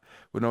have,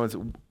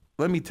 let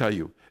let me tell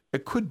you,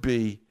 it could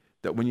be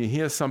that when you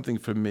hear something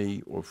from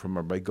me or from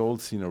Rabbi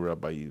Goldstein or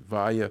Rabbi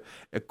Vaya,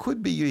 it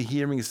could be you're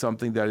hearing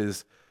something that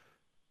is,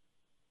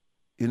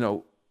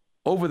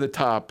 over the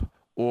top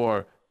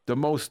or the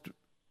most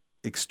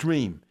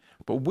extreme.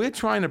 But we're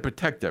trying to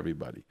protect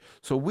everybody.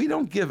 So we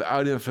don't give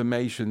out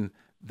information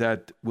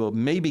that will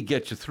maybe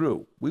get you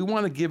through. We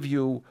want to give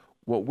you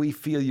what we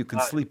feel you can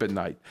sleep at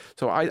night.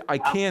 So I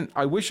can't,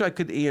 I wish I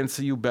could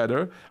answer you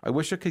better. I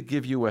wish I could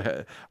give you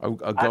a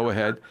go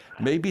ahead.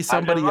 Maybe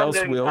somebody else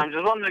will. I'm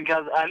just wondering,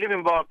 because I live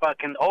in Borough Park,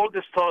 and all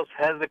the stores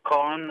has the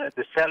corn.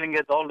 They're selling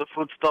it, all the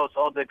food stores,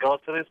 all the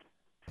groceries.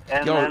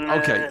 And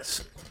okay.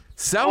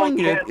 Selling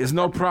it is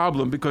no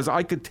problem, because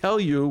I could tell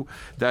you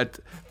that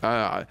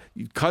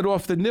you cut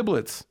off the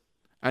niblets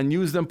and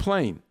use them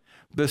plain.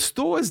 The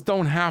stores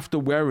don't have to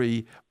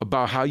worry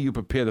about how you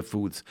prepare the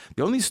foods.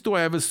 The only store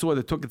I ever saw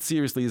that took it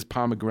seriously is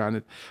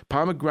Pomegranate.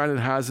 Pomegranate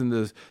has in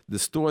the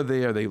store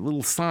there, they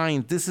little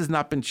signs, this has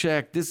not been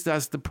checked,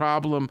 that's the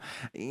problem.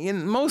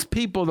 And most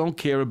people don't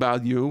care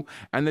about you,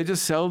 and they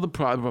just sell the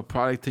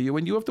product to you,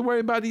 and you have to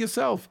worry about it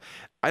yourself.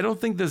 I don't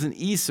think there's an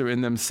Easter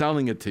in them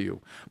selling it to you.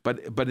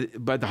 But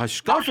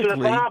hashkafically...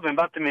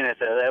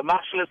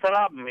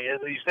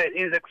 You say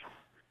index...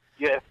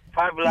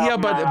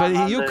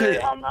 but you could.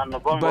 On the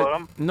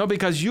bottom. No,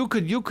 because you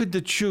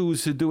could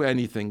choose to do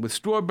anything. With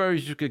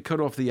strawberries, you could cut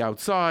off the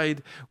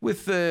outside.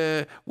 With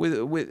the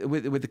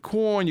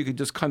corn, you could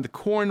just cut the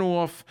corn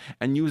off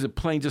and use it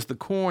plain, just the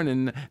corn,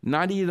 and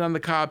not eat it on the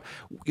cob.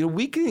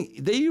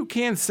 You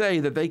can't say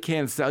that they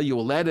can't sell you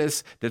a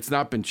lettuce that's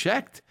not been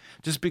checked.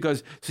 Just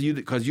because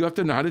you have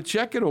to know how to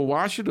check it or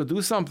wash it or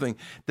do something.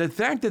 The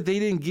fact that they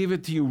didn't give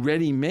it to you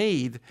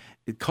ready-made,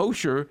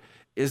 kosher,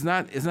 is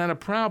not a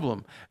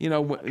problem. At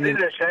least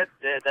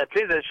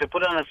they should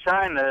put on a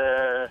sign.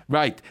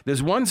 Right.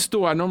 There's one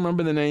store, I don't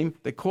remember the name.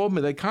 They called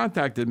me, they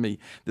contacted me.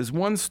 There's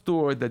one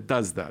store that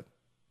does that.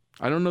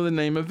 I don't know the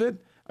name of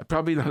it.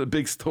 Probably not a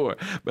big store,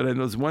 but I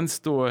know there's one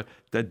store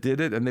that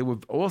did it, and they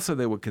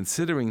were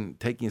considering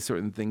taking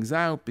certain things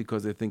out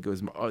because they think it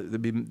was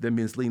they're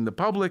misleading the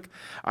public.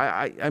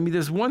 I mean,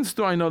 there's one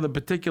store I know that in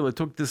particular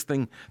took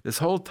this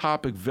whole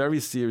topic very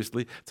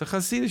seriously. It's a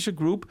Hasidic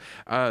group,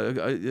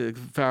 a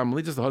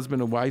family, just a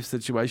husband and wife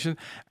situation,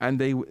 and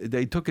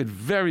they took it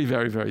very,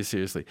 very, very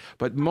seriously.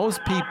 But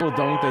most people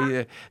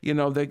don't.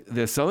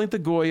 They're selling to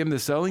Goyim, they're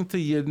selling to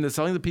Yidden, they're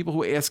selling to people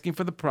who are asking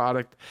for the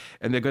product,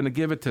 and they're going to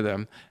give it to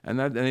them, and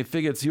they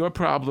figure it's your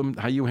problem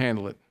how you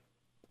handle it.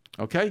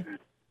 Okay?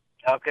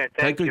 Okay,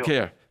 thank you. Take good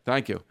care.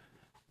 Thank you.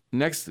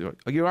 Next,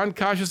 you're on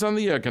Cautious on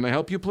the Air. Can I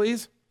help you,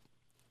 please?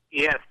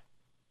 Yes.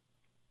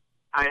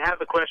 I have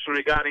a question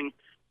regarding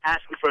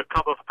asking for a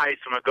cup of ice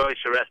from a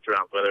Goyish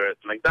restaurant, whether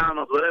it's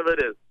McDonald's, whatever it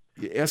is.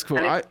 You ask for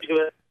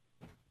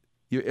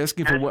You're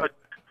asking for what?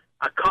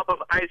 A cup of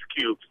ice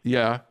cubes.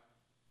 Yeah.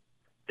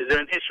 Is there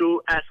an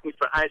issue asking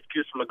for ice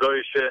cubes from a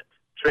Goyish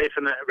tray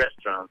from a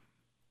restaurant?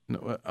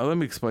 No, let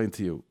me explain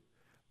to you.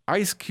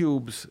 Ice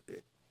cubes,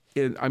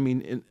 in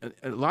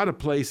a lot of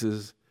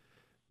places,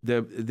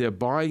 they're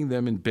buying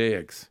them in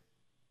bags.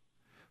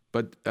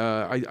 But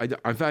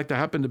in fact, I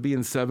happened to be in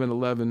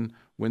 7-Eleven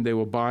when they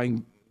were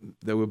buying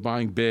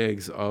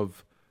bags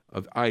of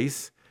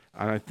ice,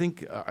 and I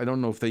think I don't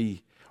know if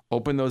they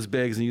open those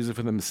bags and use it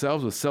for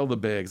themselves or sell the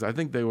bags. I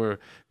think they were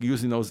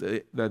using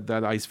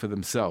that ice for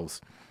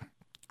themselves.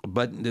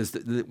 But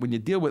when you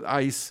deal with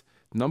ice,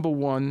 number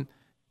one,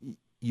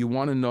 you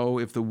want to know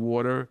if the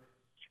water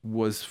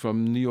was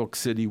from New York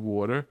City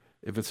water.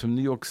 If it's from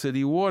New York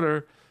City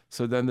water,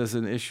 so then there's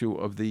an issue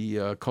of the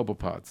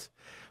copepods.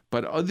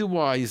 But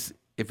otherwise,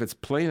 if it's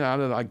plain out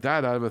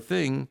of a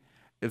thing,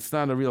 it's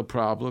not a real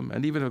problem.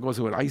 And even if it goes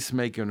to an ice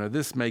maker or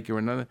this maker or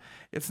another,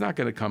 it's not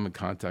going to come in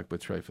contact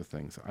with tray for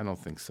things. I don't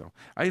think so.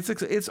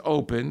 It's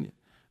open,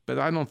 but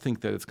I don't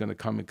think that it's going to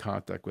come in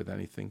contact with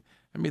anything.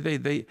 I mean,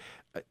 they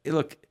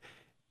look,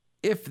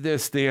 if their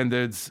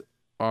standards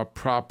are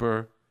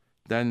proper,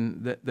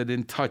 then they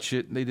didn't touch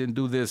it, they didn't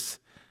do this.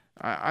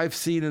 I've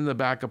seen in the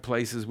back of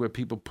places where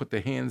people put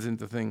their hands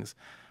into things,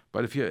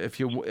 but if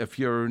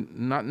you're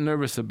not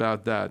nervous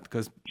about that,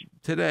 because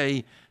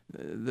today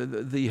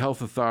the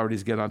health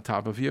authorities get on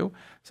top of you.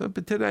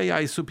 But today I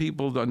assume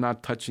people are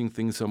not touching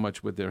things so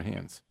much with their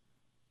hands.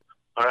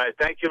 All right,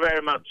 thank you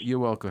very much. You're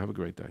welcome. Have a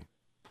great day.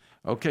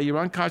 Okay, you're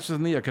on Cautious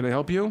on the Air. Can I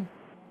help you?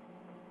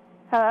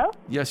 Hello?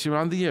 Yes, you're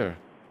on the air.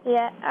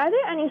 Yeah. Are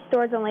there any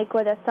stores in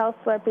Lakewood that sell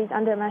Slurpees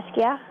under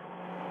Mashkia?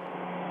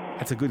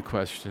 That's a good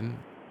question.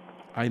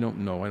 I don't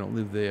know. I don't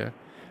live there.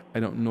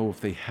 I don't know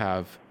if they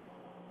have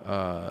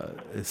a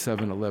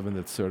 7-Eleven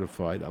that's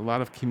certified. A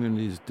lot of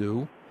communities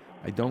do.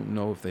 I don't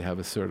know if they have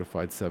a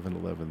certified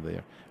 7-Eleven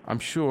there. I'm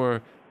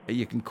sure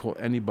you can call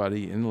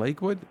anybody in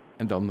Lakewood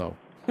and they'll know.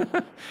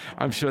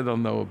 I'm sure they'll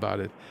know about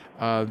it.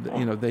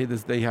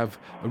 They have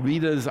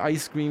Rita's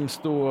ice cream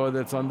store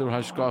that's under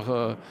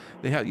Hashgacha.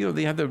 They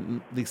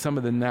have some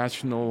of the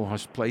national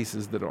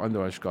places that are under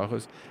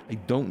Hashgachas. I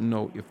don't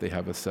know if they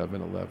have a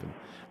 7-Eleven.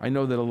 I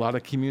know that a lot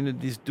of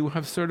communities do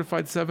have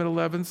certified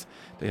 7-Elevens.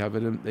 They have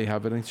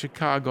it in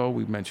Chicago.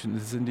 We mentioned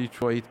this in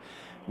Detroit.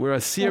 where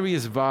a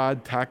serious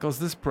VOD tackles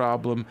this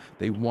problem,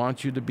 they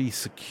want you to be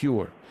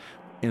secure.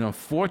 And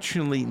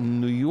unfortunately, in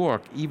New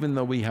York, even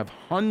though we have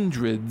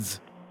hundreds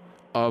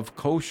of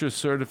kosher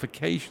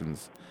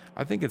certifications,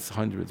 I think it's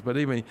hundreds, but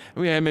even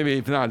maybe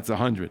if not, it's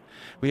 100.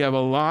 We have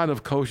a lot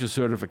of kosher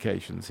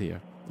certifications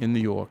here in New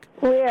York.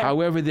 Where?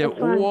 However, they're Which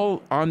one?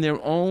 all on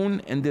their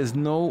own, and there's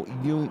no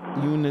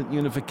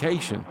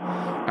unification.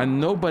 And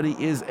nobody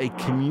is a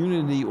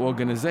community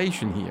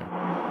organization here.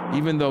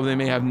 Even though they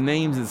may have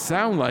names that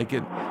sound like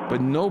it, but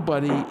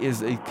nobody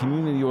is a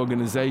community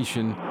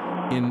organization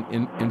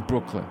in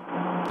Brooklyn.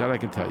 That I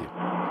can tell you.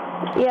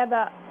 Yeah,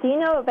 but do you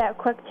know about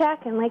Quick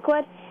Check in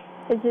Lakewood?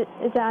 Is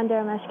it under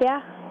a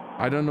mashgiach?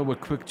 I don't know what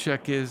Quick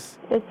Check is.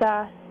 It's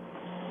a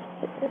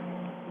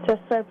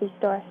Slurpee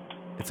store.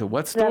 It's a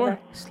what store?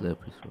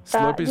 Slurpee.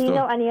 Slurpee do store? you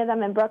know any of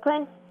them in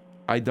Brooklyn?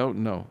 I don't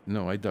know.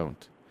 No, I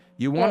don't.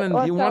 You want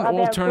also you want about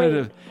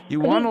alternative. grapes. You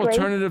Could want you grapes?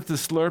 alternative to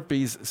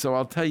Slurpees. So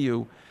I'll tell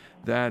you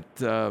that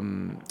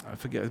I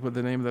forget what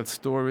the name of that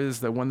store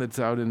is. The one that's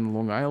out in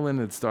Long Island.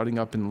 It's starting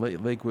up in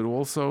Lakewood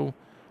also.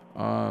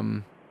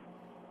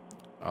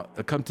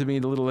 Come to me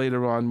a little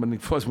later on when we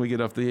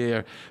get off the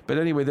air. But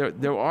anyway,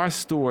 there are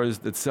stores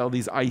that sell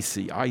these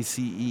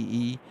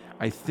ICEE.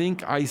 I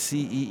think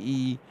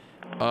ICEE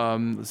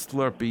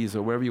Slurpees,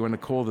 or whatever you want to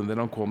call them. They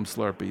don't call them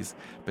Slurpees.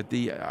 But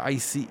the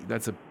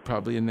that's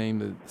probably a name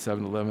that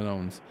 7-Eleven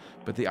owns.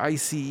 But the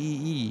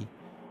ICEE,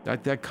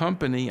 that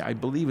company, I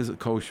believe, is a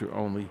kosher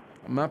only.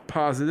 I'm not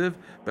positive,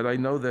 but I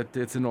know that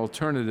it's an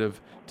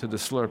alternative to the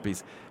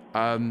Slurpees.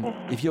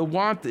 If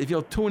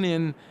you'll tune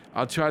in,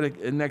 I'll try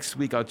to next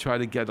week. I'll try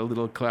to get a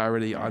little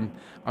clarity on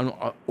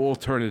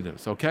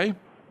alternatives. Okay?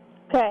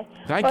 Okay.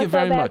 Thank you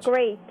very much.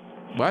 Grapes.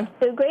 What?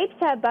 Do grapes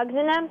have bugs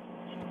in them?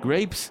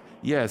 Grapes?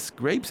 Yes,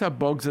 grapes have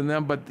bugs in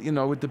them, but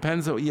it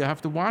depends. You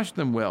have to wash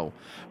them well.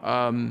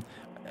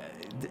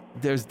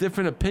 There's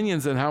different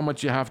opinions on how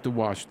much you have to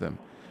wash them.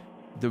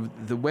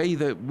 The way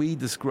that we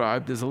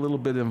described is a little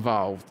bit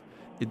involved.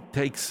 It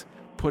takes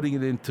putting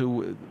it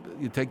into.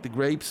 You take the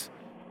grapes.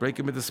 Break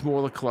them into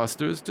smaller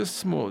clusters,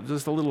 just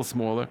a little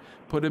smaller.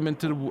 Put them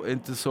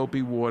into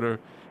soapy water,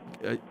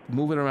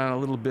 move it around a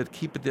little bit.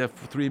 Keep it there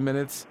for 3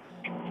 minutes.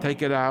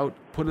 Take it out.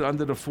 Put it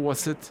under the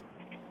faucet,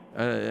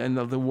 and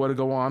the water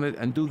go on it.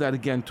 And do that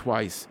again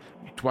twice.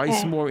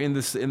 Twice more in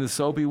the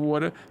soapy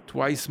water.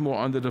 Twice more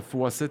under the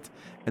faucet,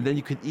 and then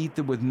you can eat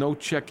them with no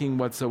checking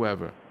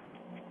whatsoever.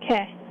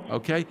 Okay.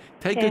 Okay.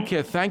 Take good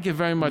care. Thank you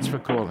very much for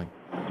calling.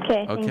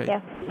 Okay. Thank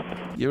you.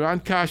 You're on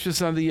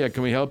Kashrus on the air.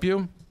 Can we help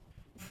you?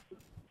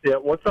 Yeah,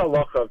 what's the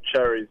halacha of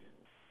cherries?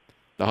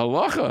 The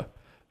halacha,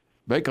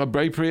 make a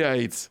break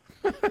pre-AIDS.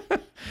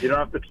 You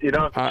don't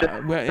have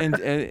to. Well,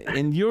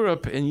 in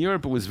Europe,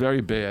 it was very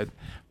bad,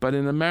 but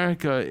in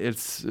America,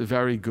 it's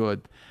very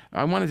good.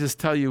 I want to just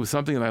tell you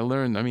something that I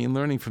learned. I mean,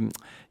 learning from,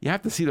 you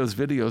have to see those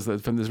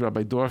videos from this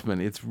Rabbi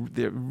Dorfman.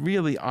 They're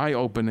really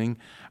eye-opening.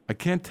 I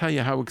can't tell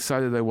you how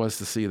excited I was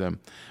to see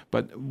them.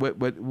 But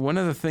one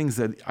of the things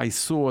that I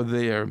saw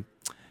there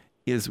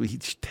is he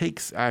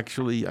takes,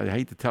 actually, I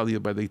hate to tell you,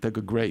 but they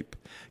took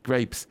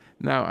grapes.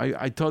 Now,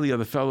 I told the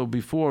other fellow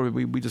before,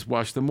 we just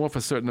wash them off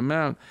a certain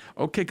amount.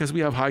 Okay, because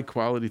we have high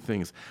quality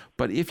things.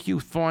 But if you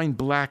find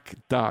black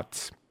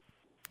dots,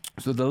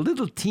 so the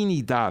little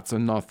teeny dots are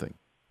nothing.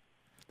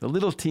 The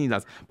little teeny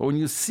dots. But when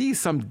you see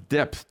some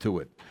depth to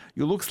it,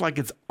 it looks like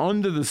it's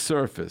under the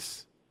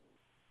surface.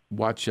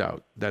 Watch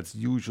out. That's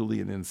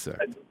usually an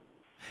insect.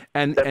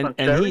 And on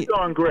cherries or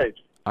on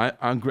grapes?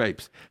 On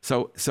grapes.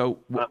 So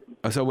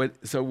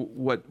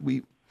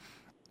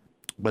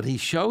what he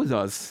showed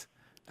us,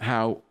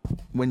 how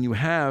when you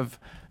have,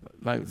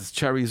 like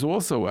cherries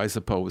also, I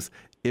suppose,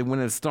 when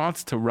it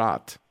starts to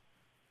rot,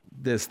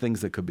 there's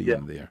things that could be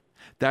in there.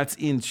 That's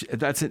in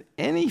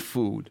any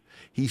food.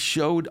 He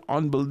showed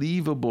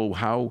unbelievable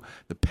how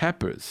the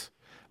peppers,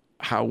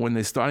 how when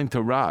they're starting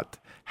to rot,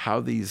 how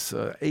these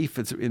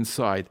aphids are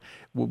inside.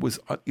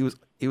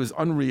 It was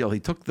unreal. He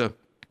took the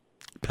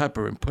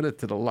pepper and put it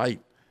to the light,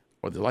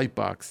 or the light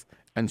box,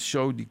 and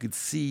showed you could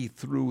see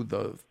through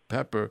the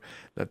pepper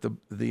that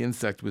the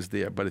insect was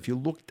there. But if you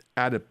looked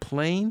at it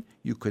plain,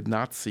 you could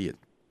not see it.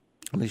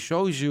 And it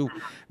shows you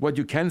what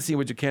you can see and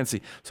what you can't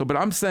see. So what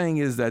I'm saying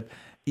is that,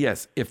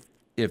 yes, if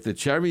the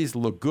cherries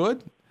look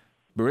good,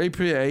 beret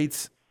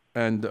pre-aids,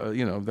 and,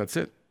 that's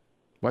it.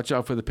 Watch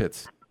out for the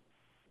pits.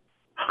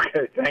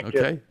 Okay, thank you.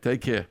 Okay, take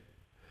care.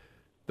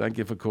 Thank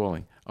you for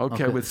calling.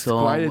 Okay, let's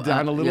quiet it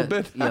down a little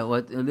bit.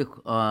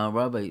 Look,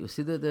 Rabbi, you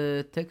see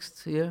the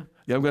text here?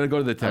 Yeah, I'm going to go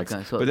to the text.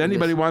 Okay, so but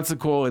anybody wants to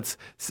call, it's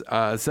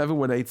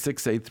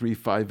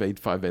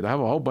 718-683-5858. I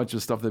have a whole bunch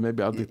of stuff that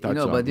maybe I'll touch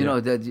on. But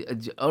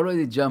that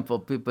already jump for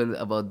people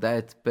about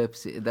Diet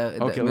Pepsi.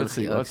 Let's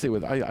see. Let's see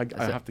what I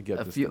have to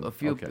get this. A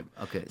few.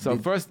 Okay. So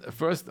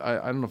first,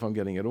 I don't know if I'm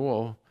getting it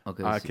all.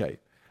 Okay. Okay.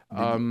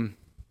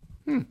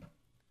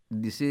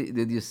 Did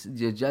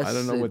you just? I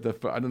don't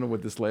know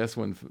what this last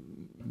one.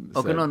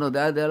 Okay, said. no,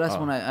 the last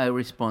one I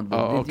respond. But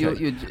okay.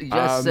 You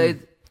just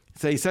said.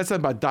 So he said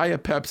something about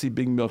Diet Pepsi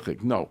being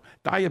milkhic. No,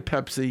 Diet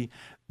Pepsi,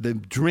 the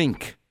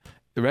drink,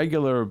 the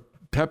regular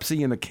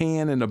Pepsi in a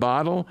can in a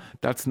bottle,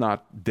 that's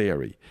not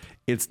dairy.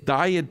 It's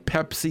Diet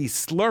Pepsi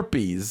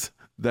Slurpees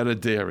that are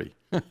dairy.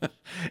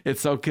 It's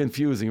so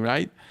confusing,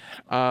 right?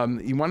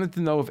 You wanted to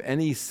know if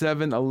any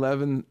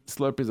 7-Eleven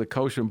Slurpees are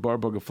kosher in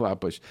Barburg or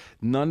Flatbush.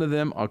 None of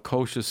them are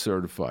kosher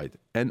certified.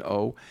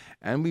 N-O.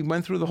 And we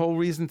went through the whole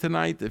reason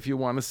tonight. If you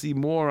want to see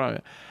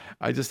more,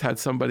 I just had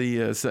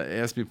somebody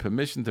ask me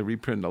permission to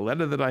reprint a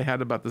letter that I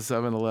had about the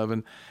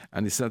 7-Eleven,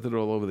 and he sent it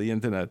all over the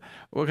internet.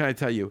 What can I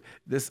tell you?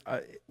 This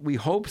we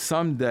hope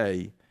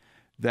someday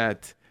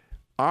that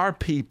our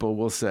people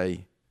will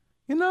say,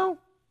 you know,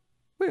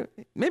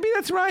 maybe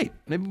that's right.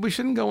 Maybe we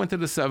shouldn't go into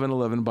the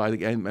 7-Eleven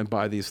and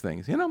buy these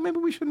things. You know, maybe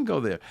we shouldn't go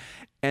there.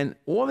 And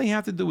all they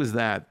have to do is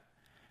that,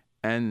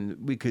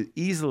 and we could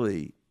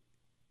easily,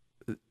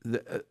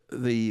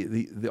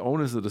 the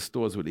owners of the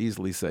stores would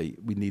easily say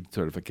we need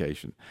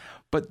certification.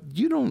 But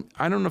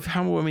I don't know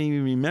how many of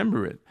you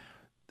remember it.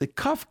 The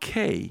Cuff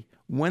K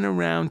went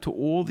around to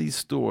all these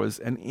stores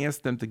and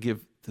asked them to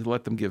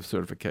let them give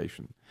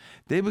certification.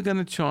 They were going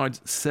to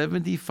charge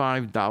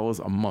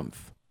 $75 a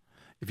month.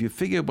 If you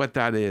figure what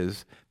that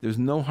is, there's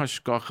no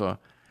hashgacha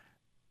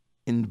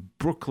in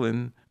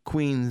Brooklyn,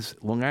 Queens,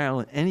 Long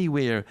Island,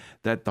 anywhere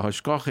that the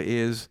hashgacha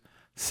is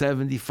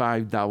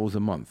 $75 a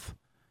month.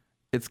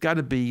 It's got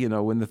to be, in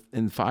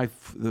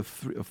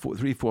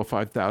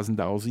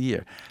 $5,000 a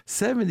year.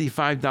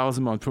 $75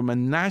 a month from a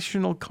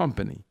national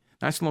company,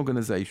 national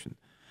organization.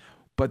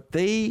 But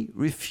they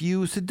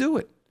refuse to do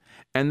it.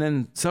 And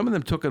then some of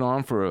them took it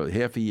on for a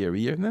half a year,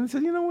 and then they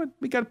said, you know what,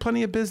 we got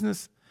plenty of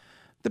business.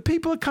 The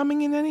people are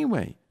coming in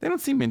anyway. They don't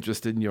seem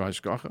interested in your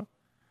hashgacha.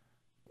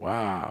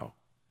 Wow.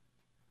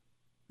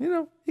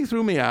 He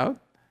threw me out.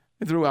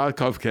 He threw out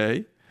Kov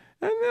K,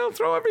 and they'll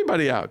throw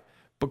everybody out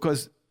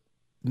because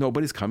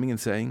nobody's coming and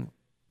saying,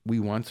 we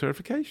want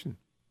certification.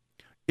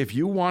 If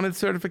you wanted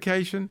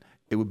certification,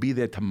 it would be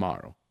there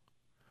tomorrow.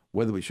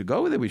 Whether we should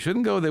go there, we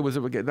shouldn't go there,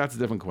 that's a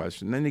different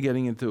question. Then you're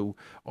getting into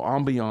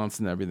ambiance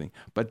and everything.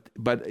 But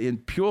in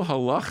pure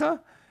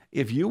halacha,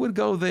 if you would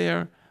go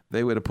there,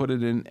 they would have put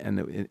it in,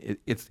 and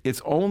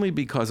it's only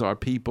because our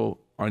people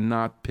are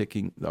not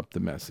picking up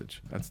the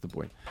message. That's the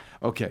point.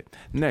 Okay,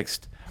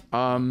 next.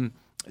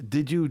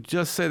 Did you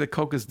just say that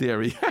Coke is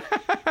dairy?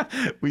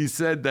 We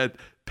said that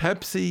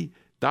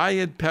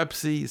Diet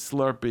Pepsi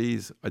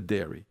Slurpees are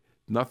dairy.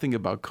 Nothing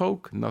about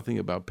Coke, nothing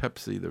about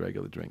Pepsi, the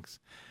regular drinks.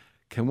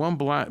 Can one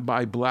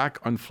buy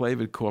black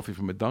unflavored coffee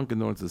from a Dunkin'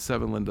 Donuts? The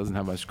 7-Eleven doesn't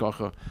have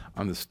hashgacha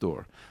on the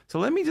store. So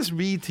let me just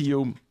read to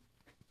you.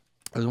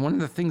 It was one of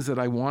the things that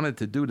I wanted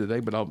to do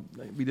today, but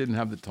we didn't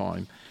have the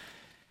time.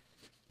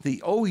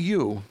 The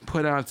OU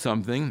put out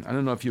something. I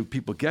don't know if you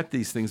people get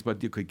these things,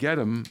 but you could get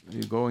them.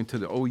 You go into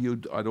the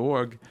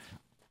OU.org,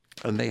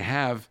 and they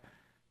have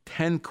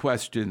 10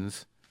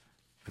 questions.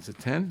 Is it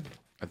 10?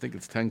 I think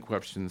it's 10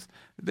 questions.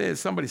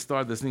 Somebody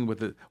started this thing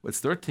with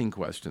 13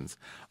 questions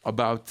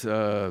about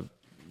the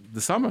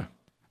summer.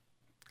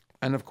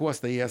 And, of course,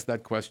 they asked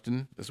that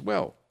question as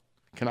well.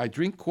 Can I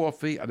drink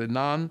coffee at a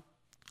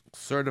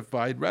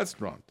non-certified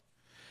restaurant?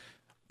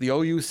 The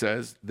OU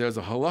says there's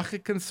a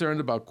halachic concern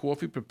about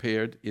coffee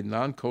prepared in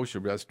non-kosher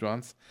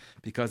restaurants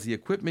because the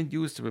equipment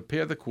used to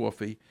prepare the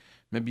coffee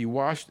may be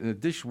washed in a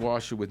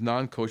dishwasher with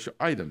non-kosher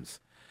items.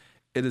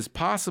 It is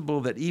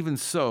possible that even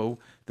so,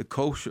 the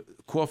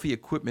coffee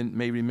equipment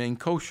may remain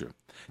kosher.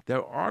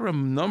 There are a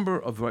number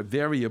of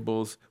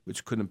variables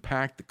which could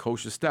impact the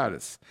kosher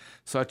status,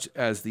 such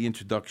as the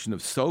introduction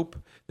of soap,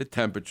 the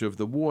temperature of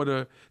the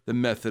water, the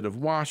method of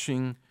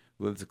washing,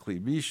 whether it's a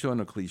kli rishon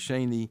or kli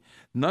sheni.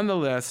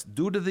 Nonetheless,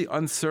 due to the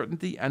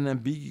uncertainty and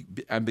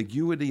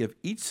ambiguity of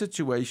each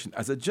situation,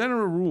 as a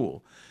general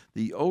rule,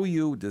 the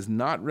OU does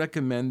not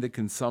recommend the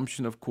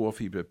consumption of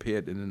coffee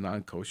prepared in a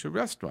non-kosher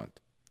restaurant.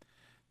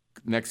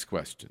 Next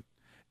question.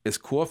 Is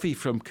coffee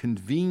from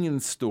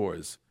convenience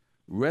stores,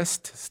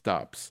 rest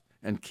stops,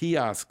 and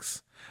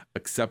kiosks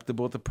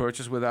acceptable to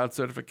purchase without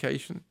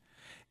certification?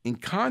 In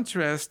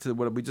contrast to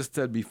what we just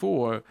said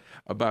before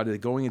about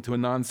it going into a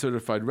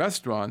non-certified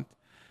restaurant,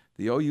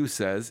 the OU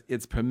says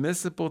it's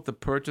permissible to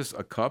purchase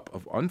a cup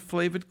of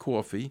unflavored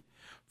coffee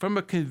from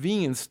a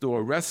convenience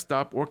store, rest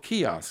stop, or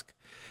kiosk.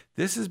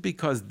 This is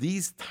because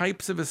these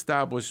types of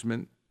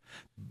establishment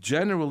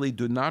generally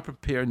do not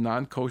prepare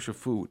non-kosher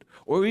food.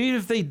 Or even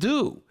if they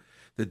do,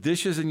 the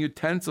dishes and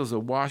utensils are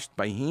washed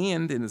by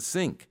hand in a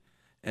sink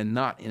and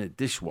not in a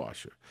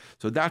dishwasher.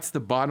 So that's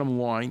the bottom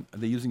line.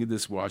 They're using a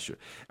dishwasher.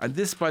 And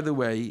this, by the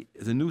way,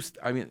 is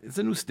it's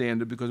a new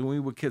standard because when we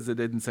were kids, they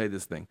didn't say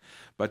this thing.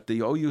 But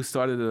the OU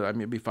started it,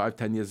 maybe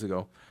 5-10 years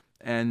ago.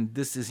 And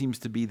this seems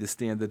to be the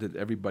standard that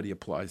everybody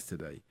applies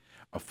today.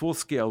 A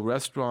full-scale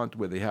restaurant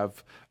where they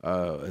have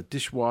a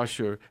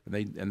dishwasher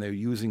and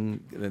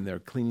they're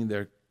cleaning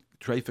their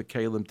tray for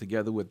kalim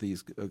together with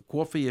these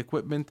coffee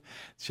equipment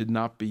should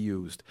not be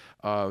used.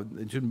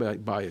 You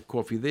shouldn't buy a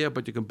coffee there,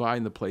 but you can buy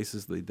in the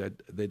places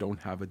that they don't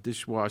have a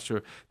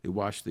dishwasher. They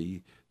wash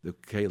the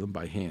kalim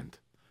by hand.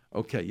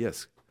 Okay,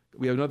 yes.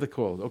 We have another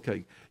call.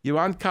 Okay. You're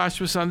on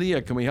Kashrus on the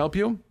air. Can we help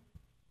you?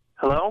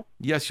 Hello?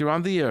 Yes, you're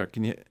on the air.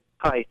 Can you?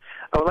 Hi.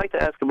 I would like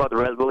to ask about the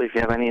Red Bull, if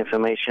you have any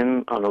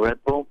information on the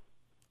Red Bull.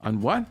 On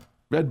what?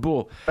 Red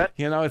Bull.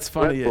 It's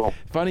funny.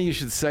 Funny you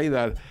should say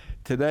that.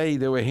 Today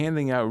they were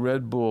handing out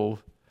Red Bull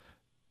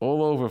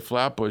all over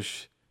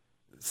Flatbush,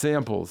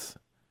 samples.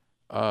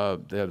 They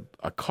had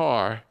a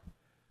car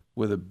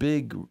with a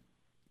big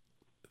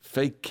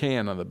fake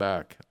can on the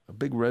back, a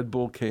big Red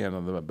Bull can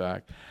on the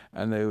back,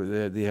 and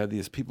they had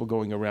these people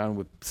going around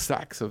with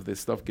sacks of this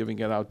stuff, giving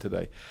it out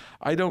today.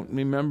 I don't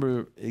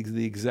remember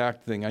the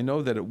exact thing. I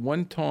know that at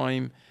one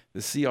time the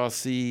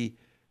CRC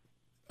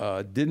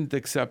didn't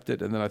accept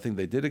it, and then I think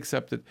they did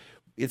accept it.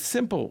 It's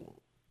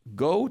simple.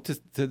 Go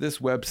to this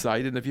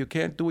website, and if you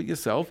can't do it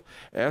yourself,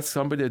 ask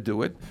somebody to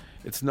do it.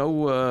 It's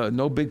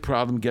no big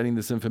problem getting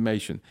this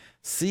information.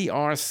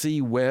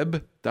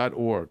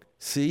 crcweb.org.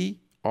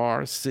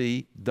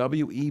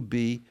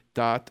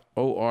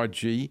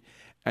 crcweb.org,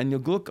 and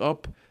you'll look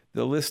up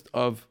the list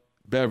of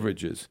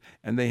beverages,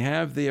 and they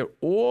have there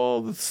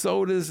all the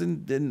sodas,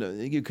 and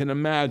you can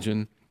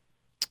imagine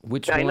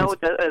which ones. I know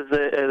that at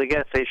the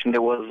gas station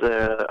there was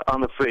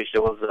on the fridge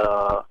there was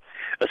a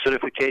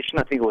certification.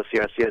 I think it was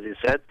CRC, as you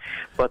said,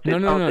 but no.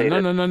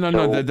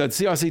 That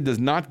CRC does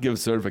not give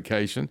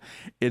certification.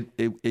 It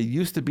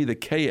used to be the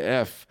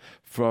KF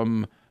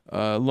from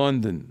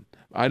London.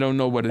 I don't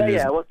know what it is.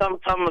 Yeah, well, some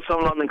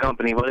London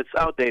company, but it's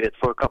outdated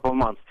for a couple of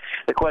months.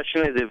 The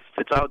question is, if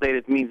it's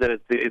outdated, means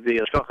that the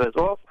hashgacha is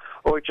off,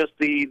 or just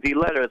the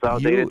letter is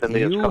outdated and the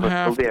hashgacha is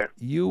still there.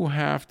 You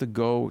have to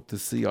go to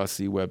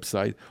CRC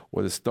website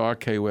or the Star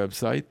K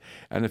website,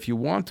 and if you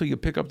want to, you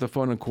pick up the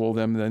phone and call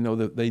them. And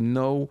they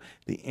know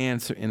the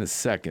answer in a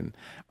second.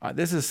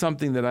 This is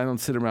something that I don't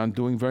sit around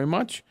doing very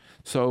much,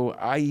 so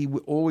I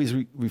always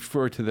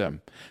refer to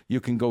them. You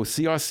can go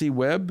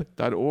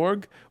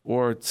crcweb.org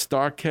or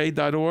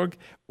stark.org,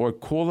 or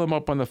call them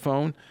up on the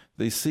phone.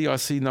 The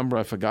CRC number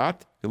I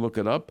forgot. You look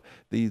it up.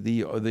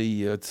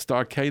 The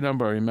Star K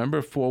number I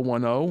remember,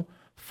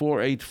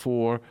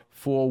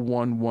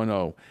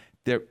 410-484-4110.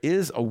 There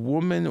is a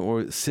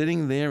woman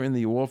sitting there in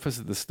the office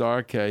at the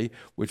Star K,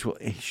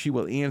 she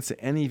will answer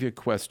any of your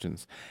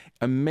questions.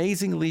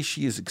 Amazingly,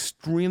 she is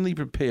extremely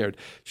prepared.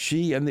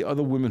 She and the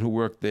other women who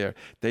work there,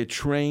 they're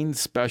trained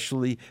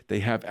specially. They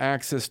have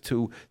access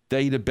to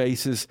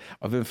databases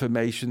of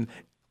information,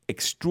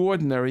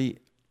 extraordinary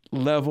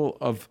level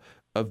of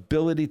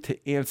ability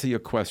to answer your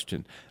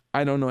question.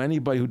 I don't know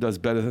anybody who does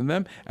better than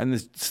them, and the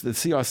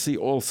CRC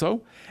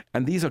also.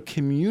 And these are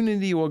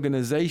community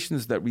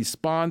organizations that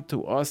respond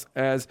to us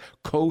as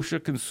kosher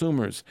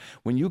consumers.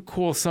 When you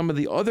call some of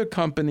the other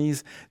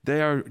companies,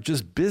 they are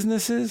just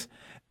businesses,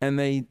 and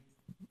I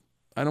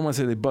don't want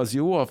to say they buzz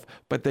you off,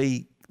 but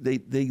they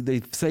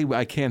say,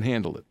 I can't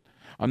handle it.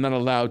 I'm not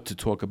allowed to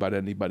talk about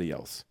anybody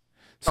else.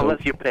 So,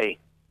 unless you pay.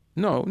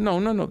 No.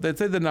 They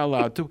say they're not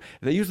allowed to.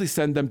 They usually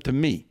send them to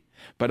me.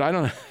 But I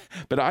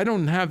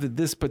don't have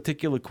this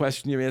particular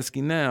question you're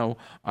asking now.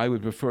 I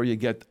would prefer you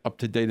get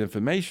up-to-date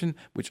information,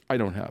 which I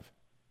don't have.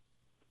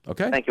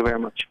 Okay? Thank you very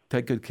much.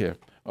 Take good care.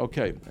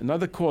 Okay,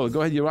 another caller.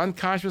 Go ahead. You're on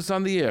Kashrus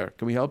on the air.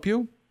 Can we help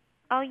you?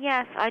 Oh,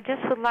 yes. I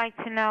just would like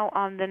to know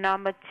the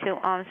number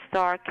to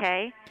Star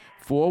K.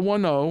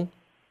 410.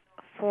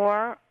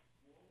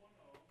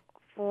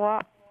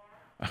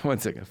 1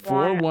 second.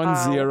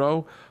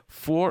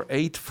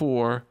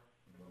 410-484.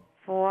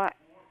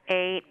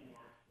 480.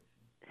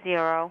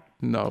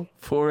 No,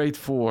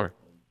 484.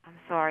 I'm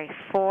sorry,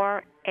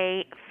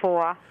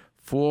 484.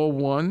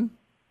 41.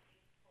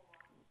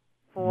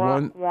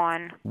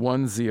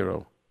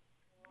 4110.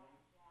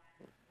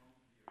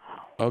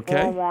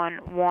 Okay.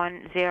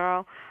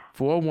 4110.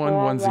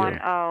 4110.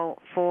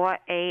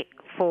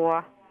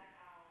 484.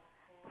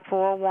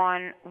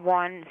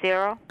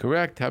 4110.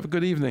 Correct. Have a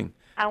good evening.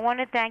 I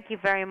want to thank you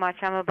very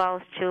much. I'm a Baal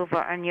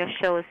Tshuva, and your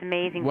show is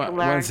amazing to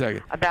learn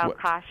about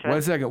kashrut.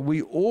 1 second.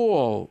 We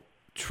all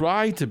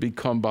try to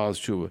become Baal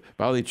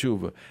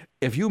Tshuva.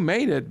 If you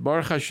made it,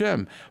 Baruch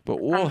Hashem. But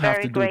all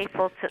have to do. I'm very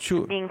grateful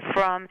to being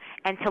from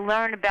and to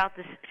learn about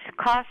this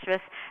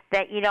kashrus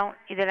that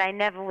I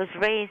never was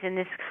raised in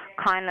this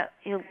kind of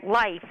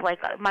life.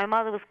 Like my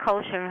mother was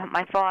kosher, and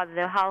my father,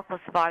 the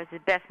Holocaust survivor, the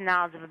best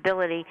knowledge of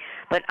ability.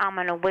 But I'm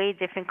on a way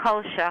different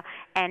kosher,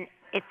 and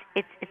I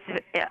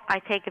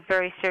take it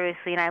very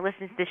seriously, and I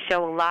listen to this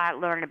show a lot,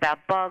 learn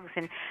about bugs,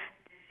 and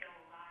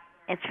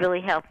it's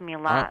really helped me a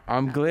lot.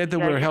 I'm glad that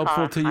we're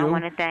helpful to you. I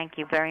want to thank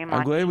you very much.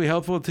 I'm glad we're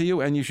helpful to you,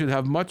 and you should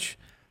have much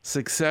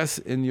success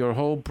in your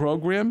whole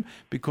program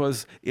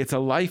because it's a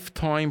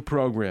lifetime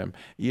program.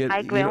 I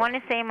agree. I want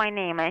to say my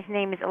name. My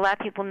name is, a lot of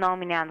people know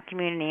me now in the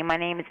community. My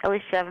name is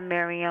Elisheva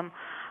Miriam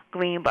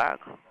Greenberg.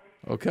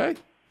 Okay.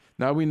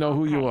 Now we know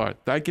who you are.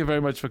 Thank you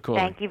very much for calling.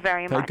 Thank you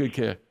very much. Take good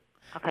care.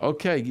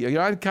 Okay.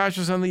 You're on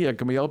Kashrus on the air.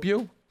 Can we help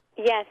you?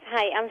 Yes,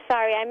 hi. I'm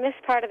sorry. I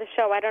missed part of the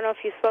show. I don't know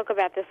if you spoke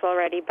about this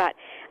already, but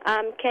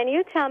can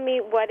you tell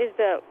me what is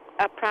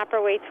a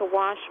proper way to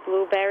wash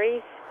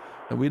blueberries?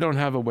 We don't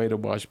have a way to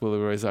wash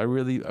blueberries.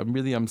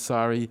 I'm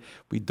sorry.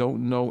 We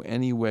don't know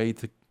any way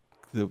to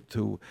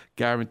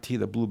guarantee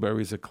the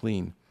blueberries are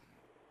clean.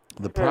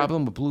 The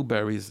problem with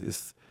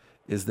blueberries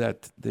is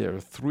that there are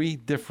three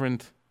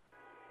different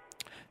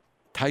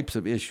types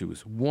of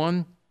issues.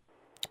 One,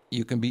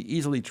 you can be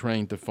easily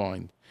trained to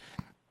find,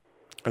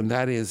 and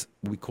that is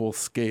what we call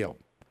scale.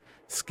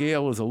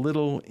 Scale is a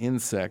little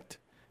insect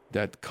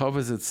that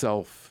covers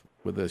itself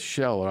with a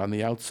shell on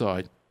the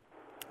outside.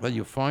 But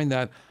you find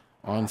that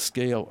on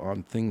scale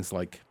on things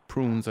like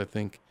prunes, I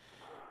think,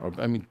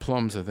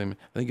 plums, I think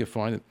you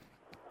find it.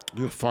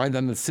 You find it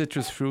on the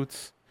citrus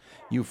fruits.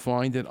 You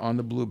find it on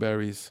the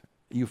blueberries.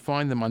 You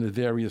find them on the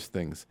various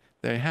things.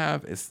 They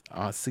have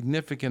a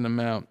significant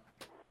amount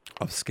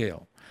of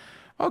scale.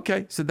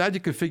 Okay, so that you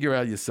can figure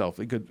out yourself.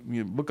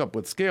 You look up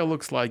what scale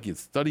looks like, you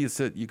study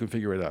it, you can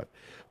figure it out.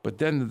 But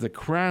then the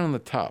crown on the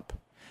top,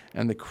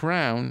 and the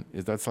crown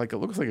it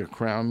looks like a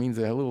crown, means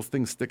they have little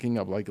things sticking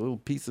up, like little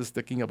pieces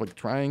sticking up, like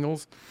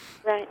triangles.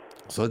 Right.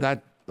 So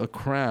that the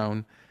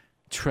crown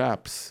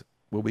traps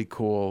what we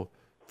call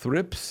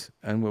thrips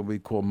and what we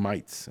call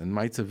mites, and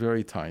mites are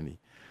very tiny,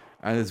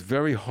 and it's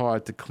very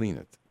hard to clean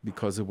it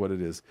because of what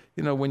it is.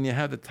 When you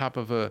have the top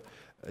of a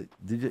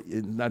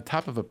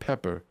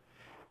pepper.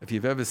 If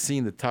you've ever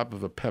seen the top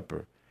of a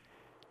pepper,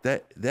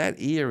 that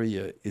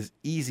area is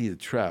easy to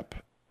trap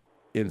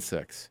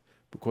insects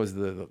because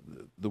the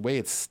way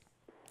it's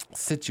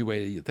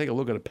situated. You take a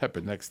look at a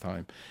pepper next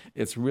time;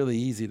 it's really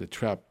easy to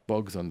trap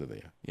bugs under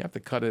there. You have to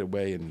cut it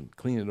away and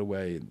clean it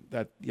away, and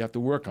that you have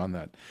to work on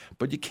that.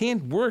 But you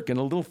can't work in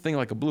a little thing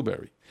like a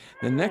blueberry.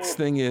 The next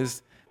thing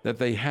is that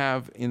they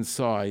have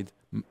inside.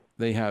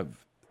 They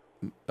have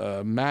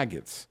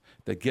maggots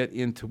that get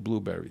into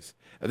blueberries.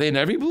 Are they in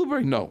every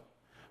blueberry? No.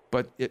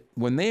 But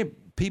when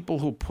people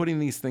who are putting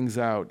these things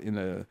out in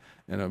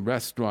a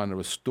restaurant or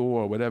a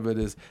store or whatever it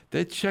is,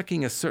 they're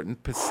checking a certain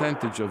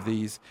percentage of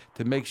these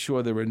to make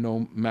sure there are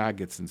no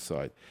maggots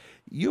inside.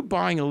 You're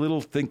buying a little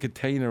thin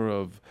container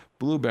of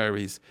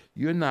blueberries,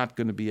 you're not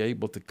going to be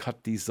able to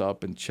cut these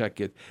up and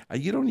check it.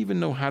 You don't even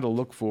know how to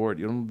look for it.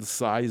 You don't know the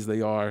size they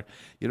are.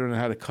 You don't know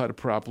how to cut it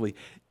properly.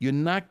 You're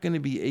not going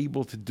to be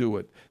able to do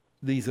it.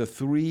 These are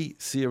three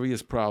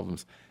serious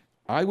problems.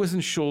 I was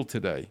in Shul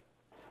today.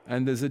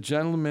 And there's a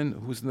gentleman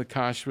who's in the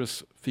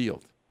kashrus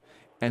field.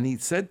 And he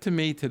said to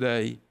me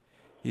today,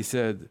 he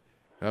said,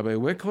 Rabbi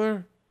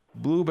Wikler,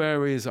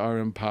 blueberries are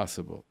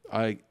impossible.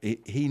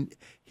 He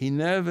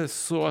never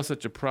saw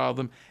such a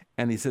problem.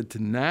 And he said,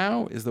 to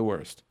now is the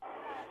worst.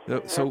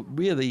 So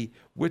really,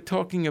 we're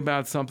talking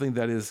about something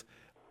that is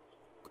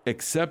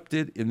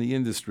accepted in the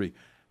industry.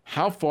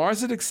 How far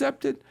is it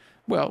accepted?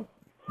 Well,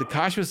 the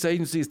kashrus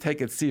agencies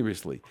take it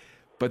seriously.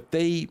 But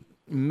they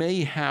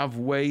may have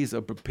ways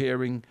of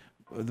preparing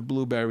the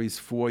blueberries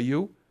for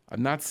you.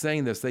 I'm not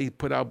saying this. They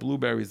put out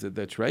blueberries that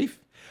they're treif,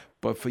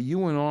 but for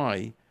you and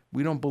I,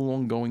 we don't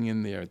belong going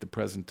in there at the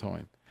present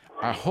time.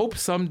 I hope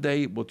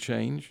someday it will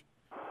change,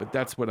 but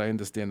that's what I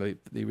understand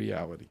the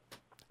reality.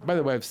 By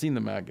the way, I've seen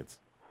the maggots.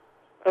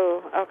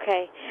 Oh,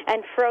 okay.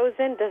 And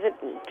frozen, does it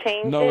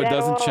change it at all? No, it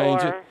doesn't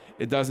change it.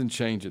 It doesn't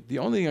change it. The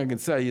only thing I can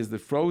say is that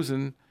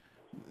frozen,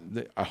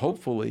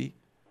 hopefully,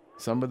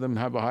 some of them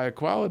have a higher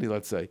quality,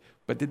 let's say,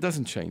 but it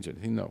doesn't change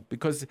anything, no,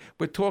 because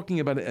we're talking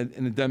about an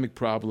endemic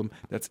problem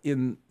that's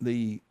in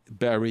the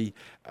berry.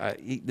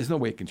 There's no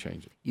way it can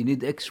change it. You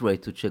need X-ray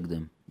to check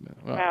them.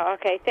 Well,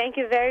 okay. Thank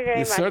you very, very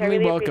You're much. certainly I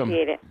really welcome.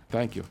 appreciate it.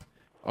 Thank you.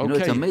 Okay.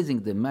 It's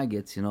amazing, the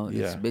maggots, Yeah.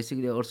 it's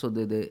basically also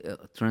the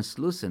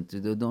translucent.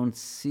 They don't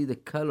see the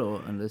color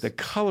unless... The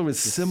color is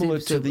similar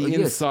to the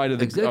inside of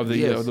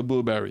the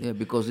blueberry. Yeah,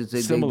 because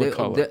it's similar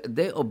color.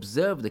 They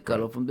observe the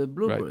color from the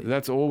blueberry. Right.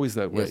 That's always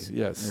that way,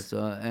 yes.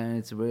 And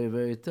it's very,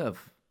 very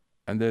tough.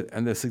 And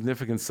they're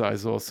significant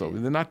size also.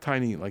 They're not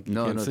tiny like you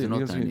can see.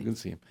 You can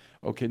see them.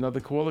 Okay, another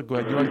caller. Go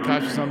ahead. You're on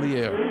Kashrus on the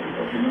air.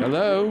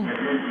 Hello?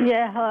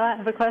 Yeah, hello. I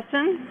have a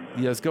question.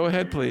 Yes, go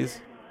ahead, please.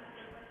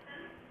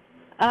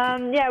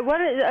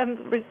 What is,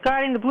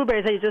 regarding the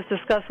blueberries that you just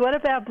discussed, what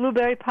about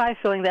blueberry pie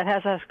filling that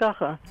has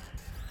hashgacha?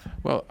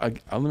 Well,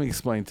 let me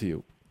explain to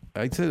you.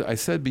 I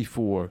said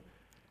before,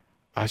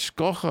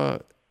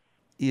 hashgacha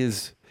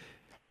is,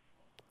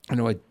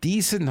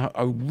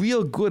 a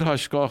real good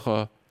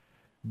hashgacha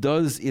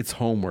does its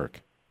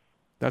homework.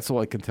 That's all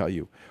I can tell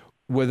you.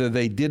 Whether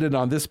they did it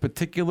on this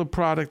particular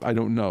product, I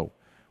don't know.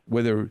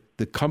 Whether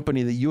the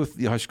company the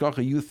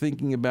hashgacha you're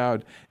thinking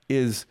about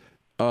is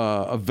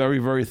a very,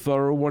 very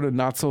thorough one or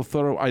not so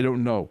thorough, I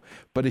don't know.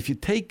 But if you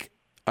take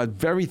a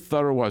very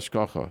thorough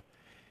hashgacha,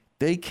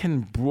 they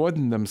can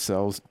broaden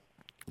themselves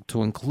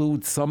to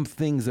include some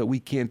things that we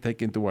can't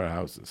take into our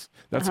houses.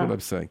 That's what I'm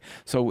saying.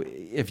 So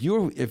if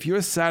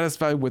you're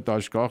satisfied with the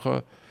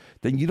hashgacha,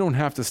 then you don't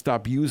have to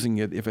stop using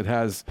it if it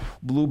has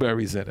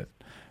blueberries in it.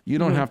 You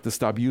don't have to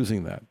stop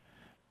using that.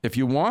 If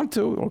you want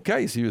to,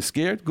 okay. So you're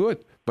scared,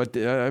 good. But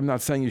I'm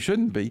not saying you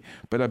shouldn't be.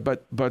 But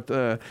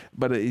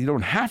you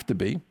don't have to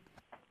be.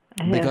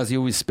 Because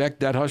you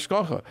respect that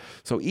hashgacha.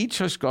 So each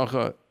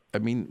hashgacha,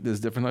 there's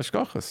different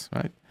hashgachas,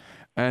 right?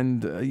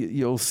 And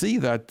you'll see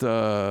that,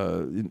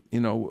 a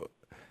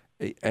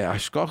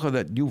hashgacha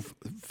that you've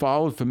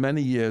followed for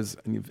many years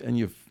and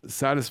you've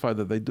satisfied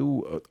that they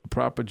do a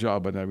proper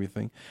job and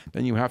everything,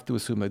 then you have to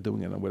assume they're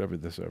doing it on whatever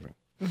they're serving.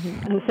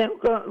 And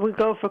so we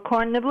go for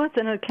corn niblets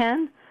in a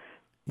can?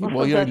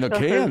 Well, yeah, in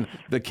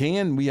the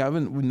can, we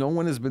haven't. No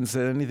one has been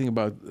said anything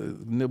about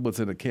niblets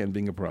in a can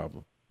being a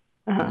problem.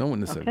 No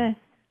one has said. Okay.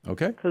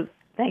 Okay. Cool.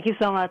 Thank you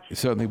so much. You're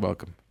certainly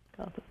welcome.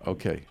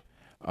 Okay.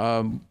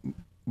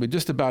 We're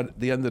just about at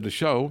the end of the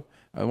show.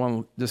 I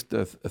want to just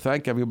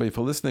thank everybody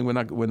for listening.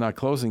 We're not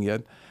closing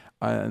yet,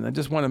 and I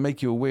just want to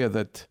make you aware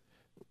that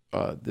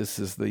this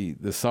is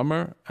the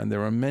summer, and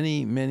there are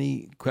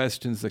many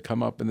questions that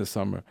come up in the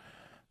summer.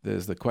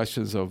 There's the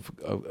questions of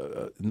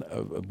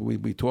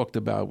we talked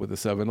about with the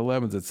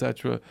 7-Elevens,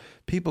 etc.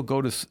 People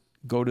go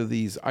to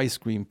these ice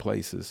cream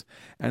places,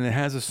 and it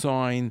has a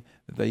sign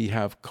that they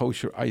have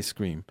kosher ice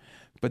cream,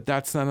 but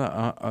that's not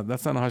a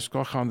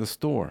hashgacha on the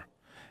store.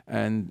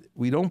 And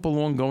we don't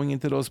belong going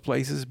into those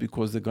places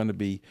because they're going to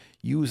be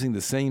using the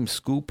same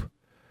scoop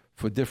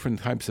for different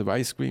types of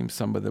ice cream.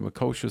 Some of them are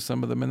kosher,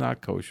 some of them are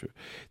not kosher.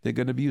 They're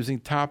going to be using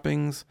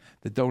toppings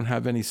that don't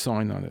have any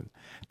sign on it.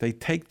 They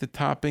take the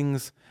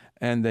toppings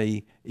and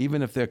they,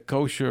 even if they're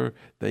kosher,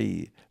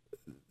 they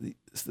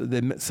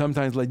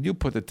sometimes let you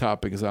put the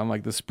toppings on,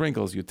 like the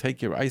sprinkles. You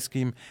take your ice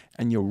cream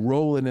and you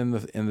roll it in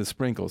the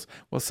sprinkles.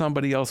 Well,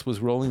 somebody else was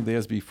rolling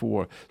theirs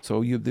before,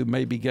 so you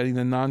may be getting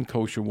the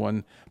non-kosher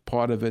one,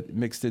 part of it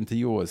mixed into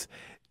yours.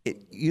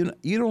 You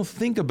don't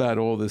think about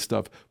all this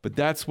stuff, but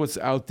that's what's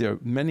out there.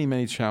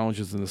 Many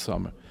challenges in the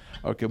summer.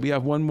 Okay, we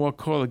have one more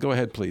caller. Go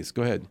ahead, please.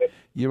 Go ahead.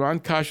 You're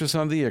on Kashrus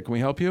on the air. Can we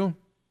help you?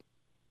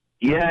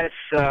 Yes,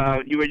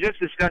 you were just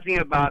discussing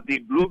about the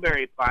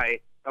blueberry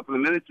pie a couple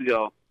of minutes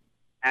ago,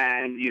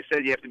 and you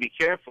said you have to be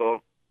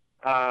careful.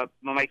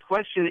 My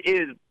question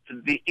is,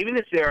 even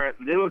if there are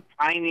little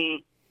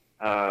tiny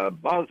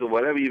bugs or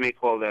whatever you may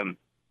call them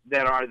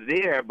that are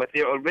there, but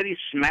they're already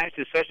smashed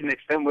to such an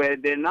extent where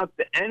they're not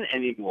the end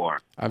anymore.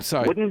 I'm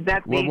sorry. Wouldn't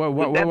that be,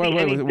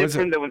 any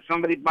different than when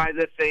somebody buys,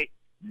 let's say,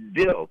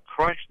 dill,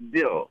 crushed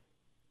dill,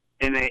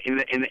 in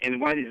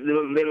one of these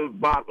little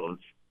bottles?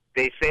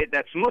 They say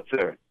that's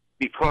mutter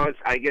because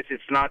I guess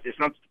it's not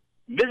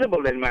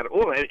visible anymore at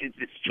all.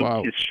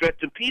 It's shred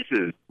to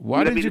pieces.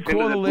 Why did you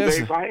call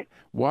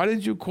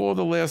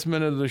the last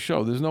minute of the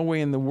show? There's no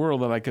way in the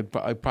world that I could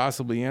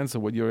possibly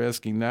answer what you're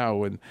asking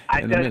now.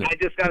 I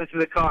just got into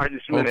the car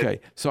this minute. Okay,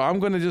 so I'm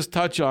going to just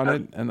touch on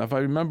it, and if I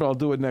remember, I'll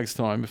do it next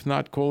time. If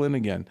not, call in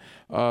again.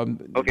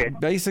 Okay.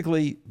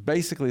 Basically,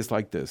 it's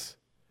like this.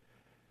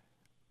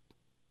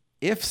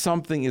 If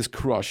something is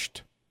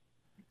crushed,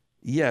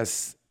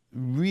 yes,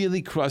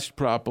 really crushed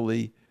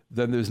properly,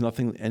 then there's no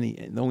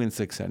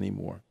insects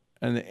anymore,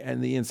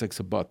 and the insects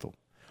are bottled.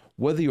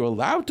 Whether you're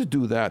allowed to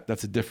do that,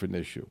 that's a different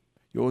issue.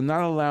 You're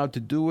not allowed to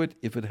do it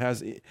if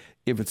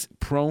it's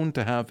prone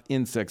to have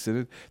insects in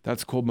it.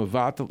 That's called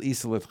mevatel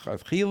isa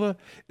l'chachila.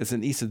 It's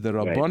an isa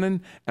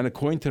derabanan, and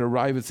according to the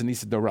Rive, it's an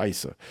isa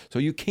deraisa. So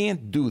you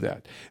can't do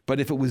that. But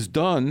if it was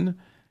done,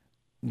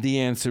 the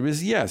answer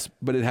is yes.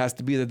 But it has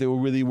to be that they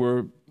really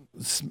were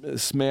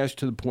smashed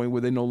to the point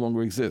where they no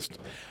longer exist.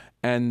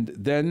 And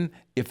then,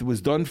 if it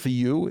was done for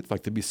you, it's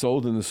like to be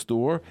sold in the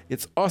store,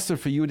 it's usher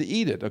for you to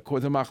eat it,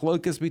 according to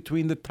machlokas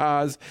between the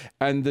Taz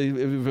and the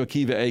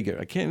Akiva Eger.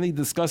 I can't really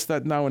discuss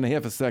that now in a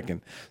half a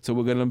second. So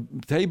we're going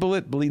to table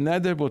it, b'li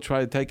neder. We'll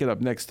try to take it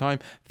up next time.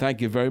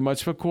 Thank you very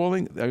much for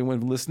calling, everyone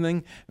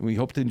listening, and we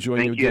hope to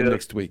join you again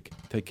next week.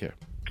 Take care.